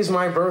today is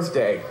my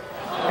birthday.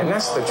 And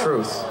that's the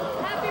truth.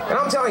 And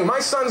I'm telling you, my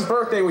son's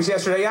birthday was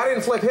yesterday. I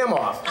didn't flip him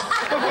off.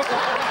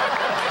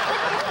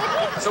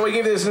 So we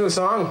give you this new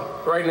song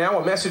right now,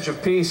 a message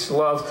of peace,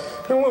 love,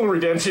 and a little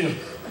redemption.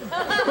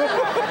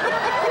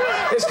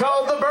 It's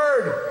called The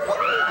Bird.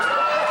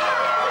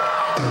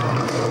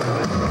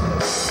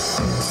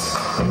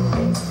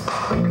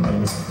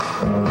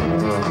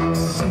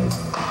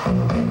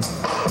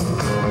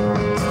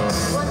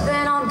 What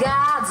then on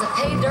God's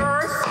paved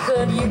earth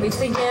could you be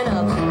thinking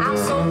of? I'm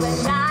so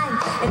benign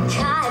and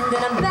kind,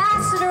 an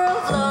ambassador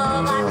of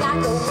love. I've got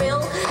the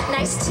will,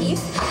 nice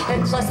teeth,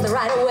 and plus the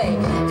right of way.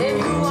 Then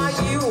who are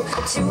you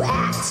to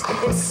act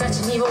in such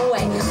an evil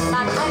way?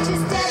 My punch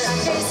is dead, my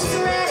face is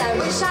red. I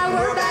wish I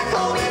were back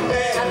home in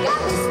bed. I've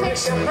got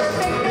this picture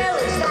perfect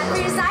village that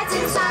resides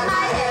inside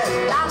my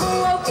head. I'm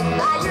awoken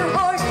by your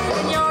horse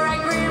and your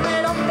angry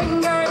middle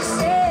finger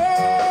instead.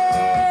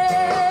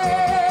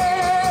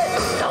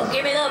 Don't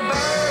give me the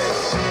bird,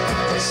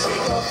 just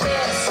shake your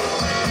fist.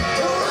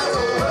 Don't run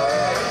a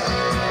word,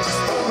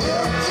 just hold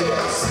your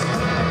kiss.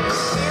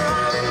 We're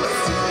all in this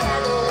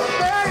together,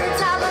 birds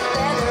have a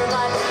feather,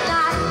 but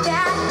not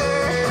that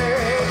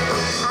bird.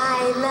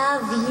 I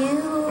love you.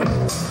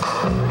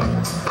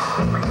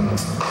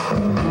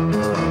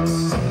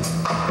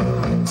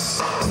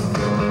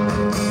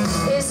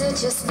 Is it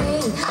just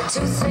me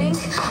to think,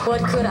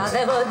 what could I've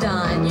ever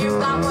done? You've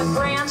got one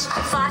branch,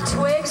 5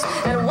 twigs,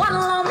 and one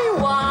lonely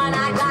one.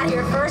 I got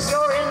here first,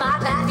 you're in my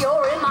path,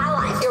 you're in my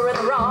life, you're in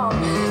the wrong.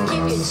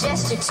 Keep your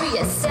gesture to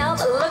yourself,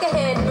 look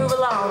ahead, move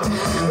along.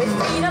 With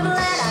feet of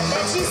lead, I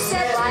bet you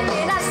said, why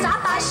did I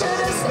stop? I should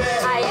have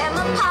said, I am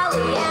a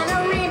Polly and a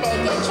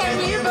remake, and can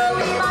you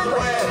believe I'm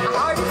wet? My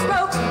heart is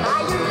broken by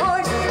your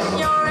chord, and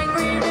your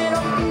angry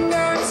middle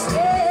finger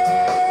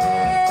instead.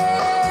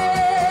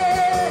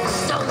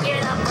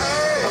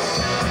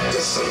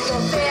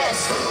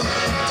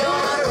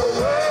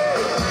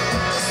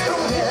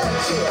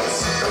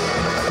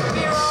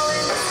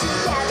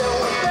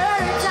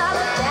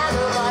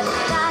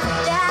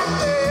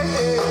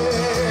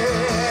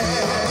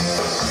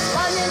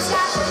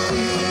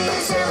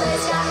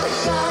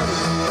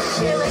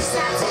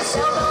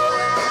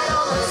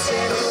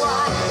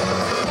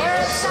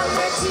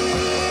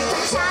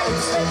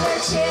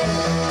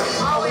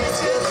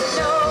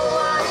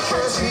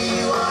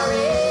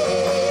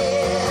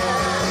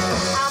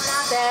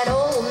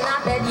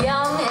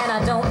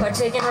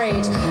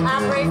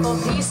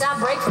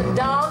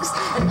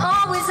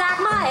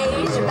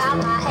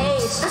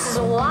 This is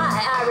why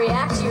I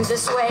react to you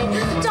this way.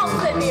 Don't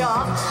flip me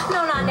off.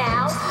 No, not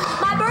now.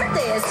 My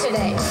birthday is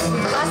today.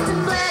 We bust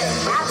and bled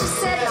and have to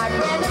set my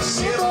brand of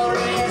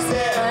chivalry is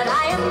dead. But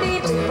I am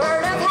deeply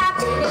bird of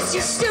happiness,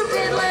 you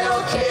stupid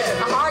little kid.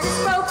 My heart is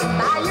broken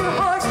by your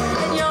horse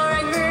and your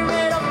angry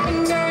middle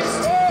finger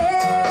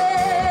instead.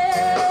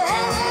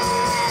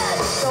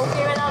 Don't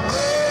give it up,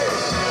 bird.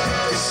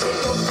 Just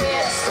shake your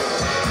fist.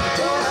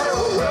 Don't utter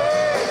a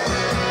word.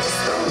 Just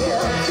don't give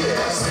a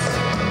kiss.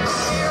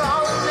 We're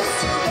all in this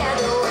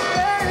together. We're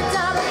birds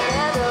of a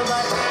feather,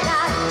 but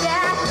not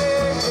that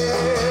bird.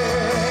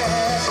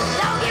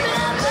 Don't give it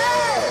up,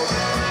 bird.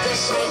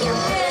 Just shake your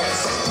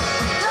fist.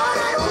 Don't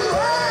utter a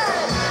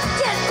word.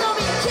 Just blow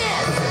me a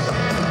kiss.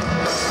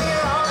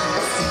 We're all in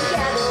this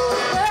together.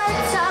 We're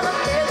birds of a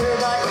feather,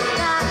 but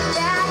not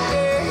that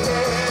bird.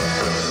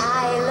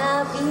 I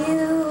love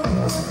you.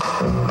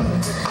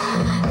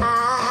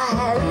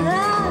 I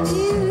love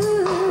you.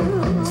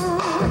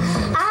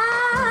 I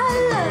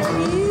love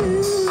you.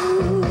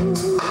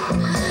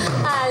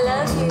 I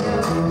love you.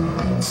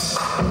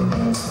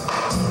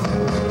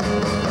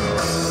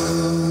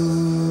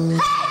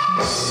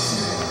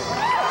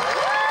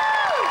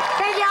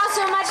 Thank you all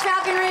so much,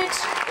 Falcon Ridge.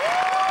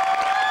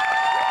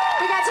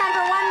 We got time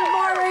for one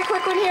more very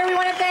quick one here. We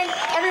want to thank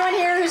everyone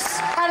here who's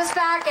had us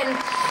back. And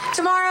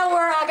tomorrow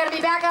we're going to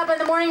be back up in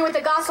the morning with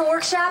the gospel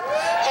workshop.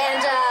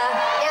 And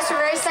yes, we're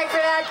very psyched for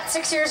that.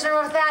 6 years in a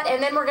row with that.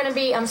 And then we're going to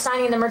be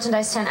signing the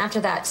merchandise tent after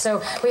that.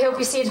 So we hope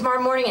we see you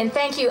tomorrow morning. And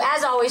thank you,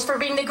 as always, for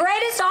being the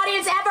greatest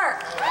audience ever.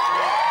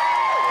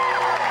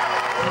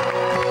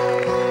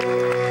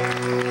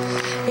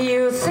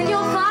 You think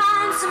you'll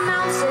find some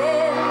mountains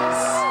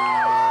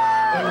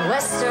in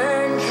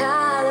western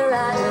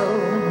Colorado.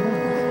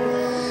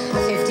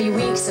 50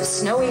 weeks of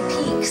snowy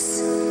peaks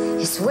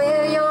is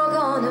where you're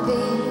gonna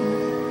be.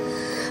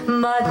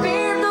 But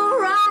beneath the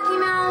Rocky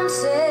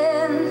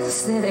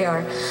Mountains, there they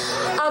are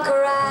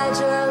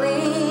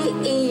gradually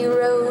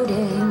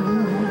eroding.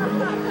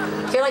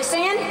 Feel like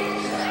singing?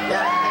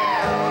 The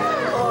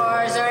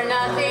Oars are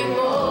nothing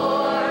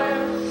more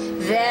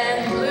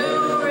than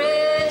Blue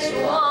Ridge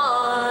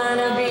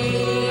wannabe.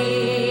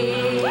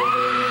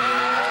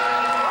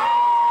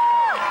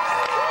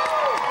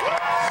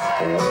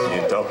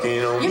 You're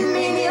talking on You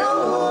mean the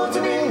old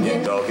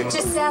Dominion,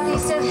 just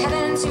southeast of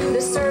heaven to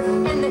the surf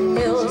and the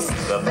hills.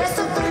 The best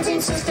of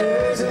 13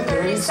 sisters and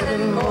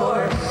 37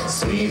 more.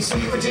 Sweet,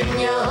 sweet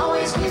Virginia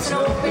always keeps an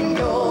open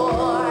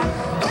door. A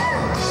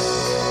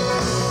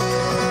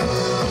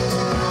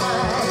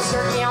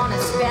turkey on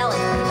its belly,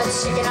 a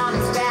chicken on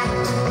its back.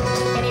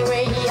 Any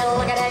way you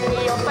look at it,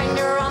 you'll find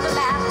her on the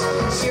map.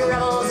 She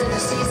revels in the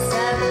seas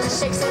and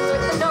shakes it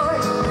with the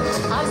north.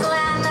 Hugs the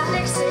land of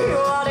Dixie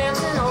while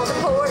dancing on the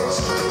porch.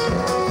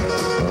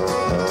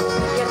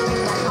 Give me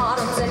that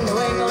autumn's in New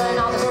England,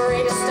 all the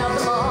greatest of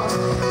them all.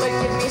 But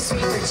give me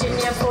sweet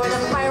Virginia for the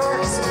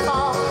fireworks of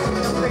fall.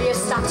 The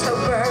prettiest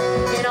October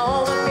in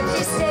all the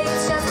 50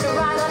 states. Just to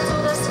ride up to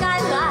the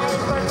skyline,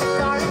 but the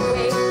garden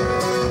way.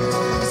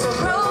 So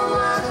roll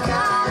up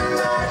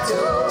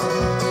Colorado,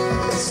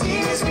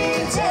 excuse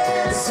me,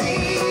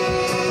 Tennessee.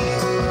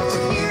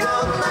 You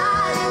don't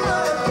mind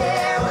North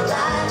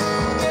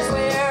Carolina,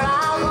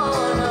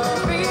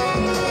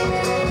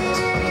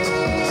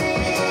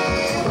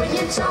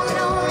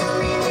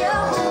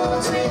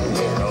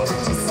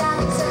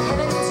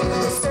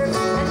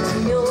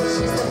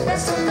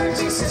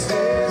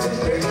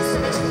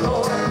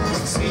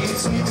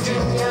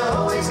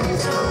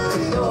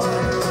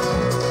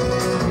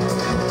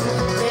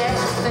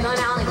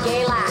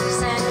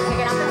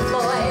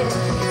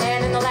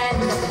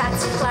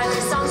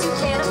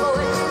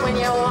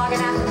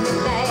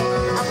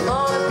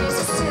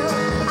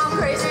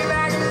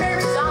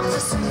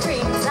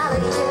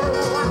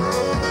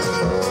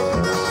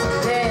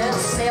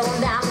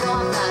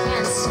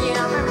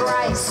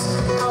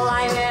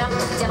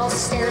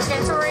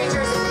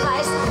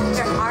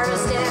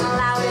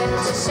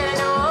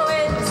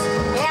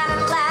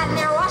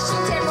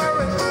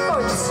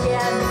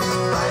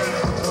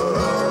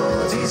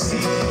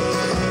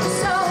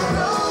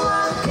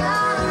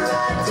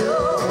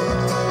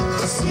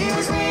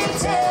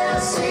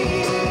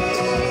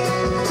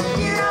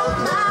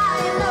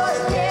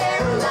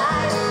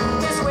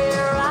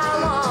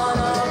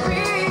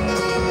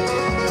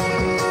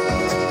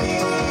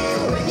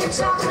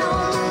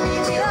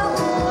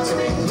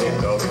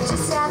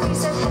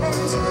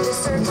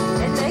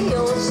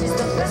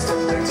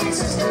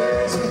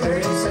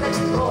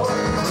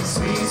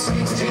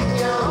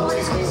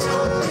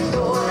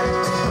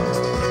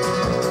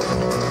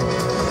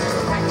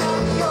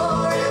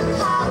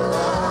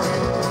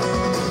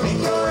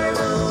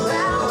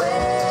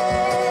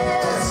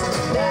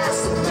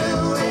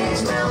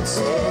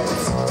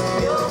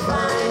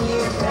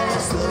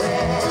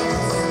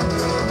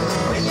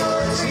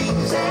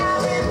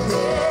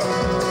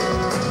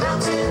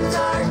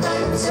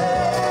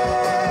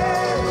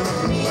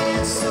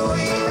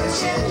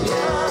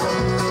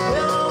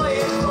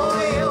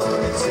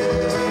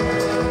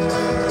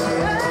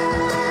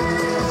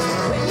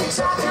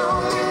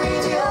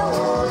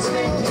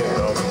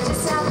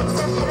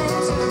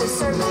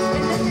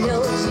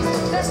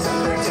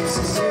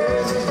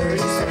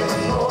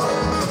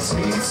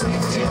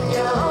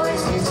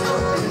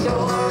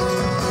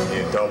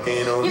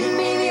 Talking You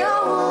mean the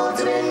old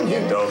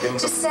Dominion, Talking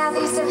just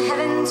southeast of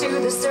heaven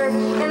to the surf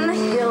in the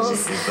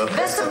hills.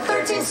 Best of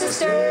 13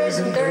 sisters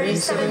and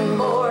 37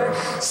 more.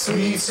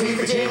 Sweet, sweet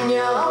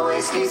Virginia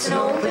always keeps an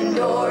open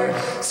door.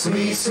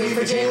 Sweet, sweet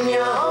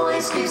Virginia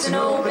always keeps an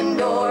open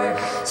door.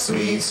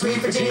 Sweet, sweet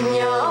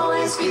Virginia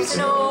always keeps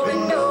an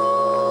open door.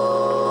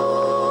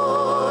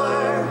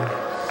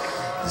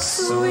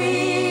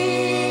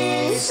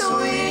 Sweet,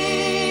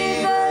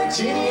 sweet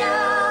Virginia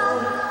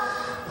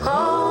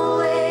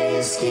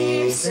always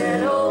keeps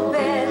an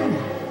open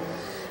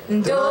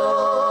door.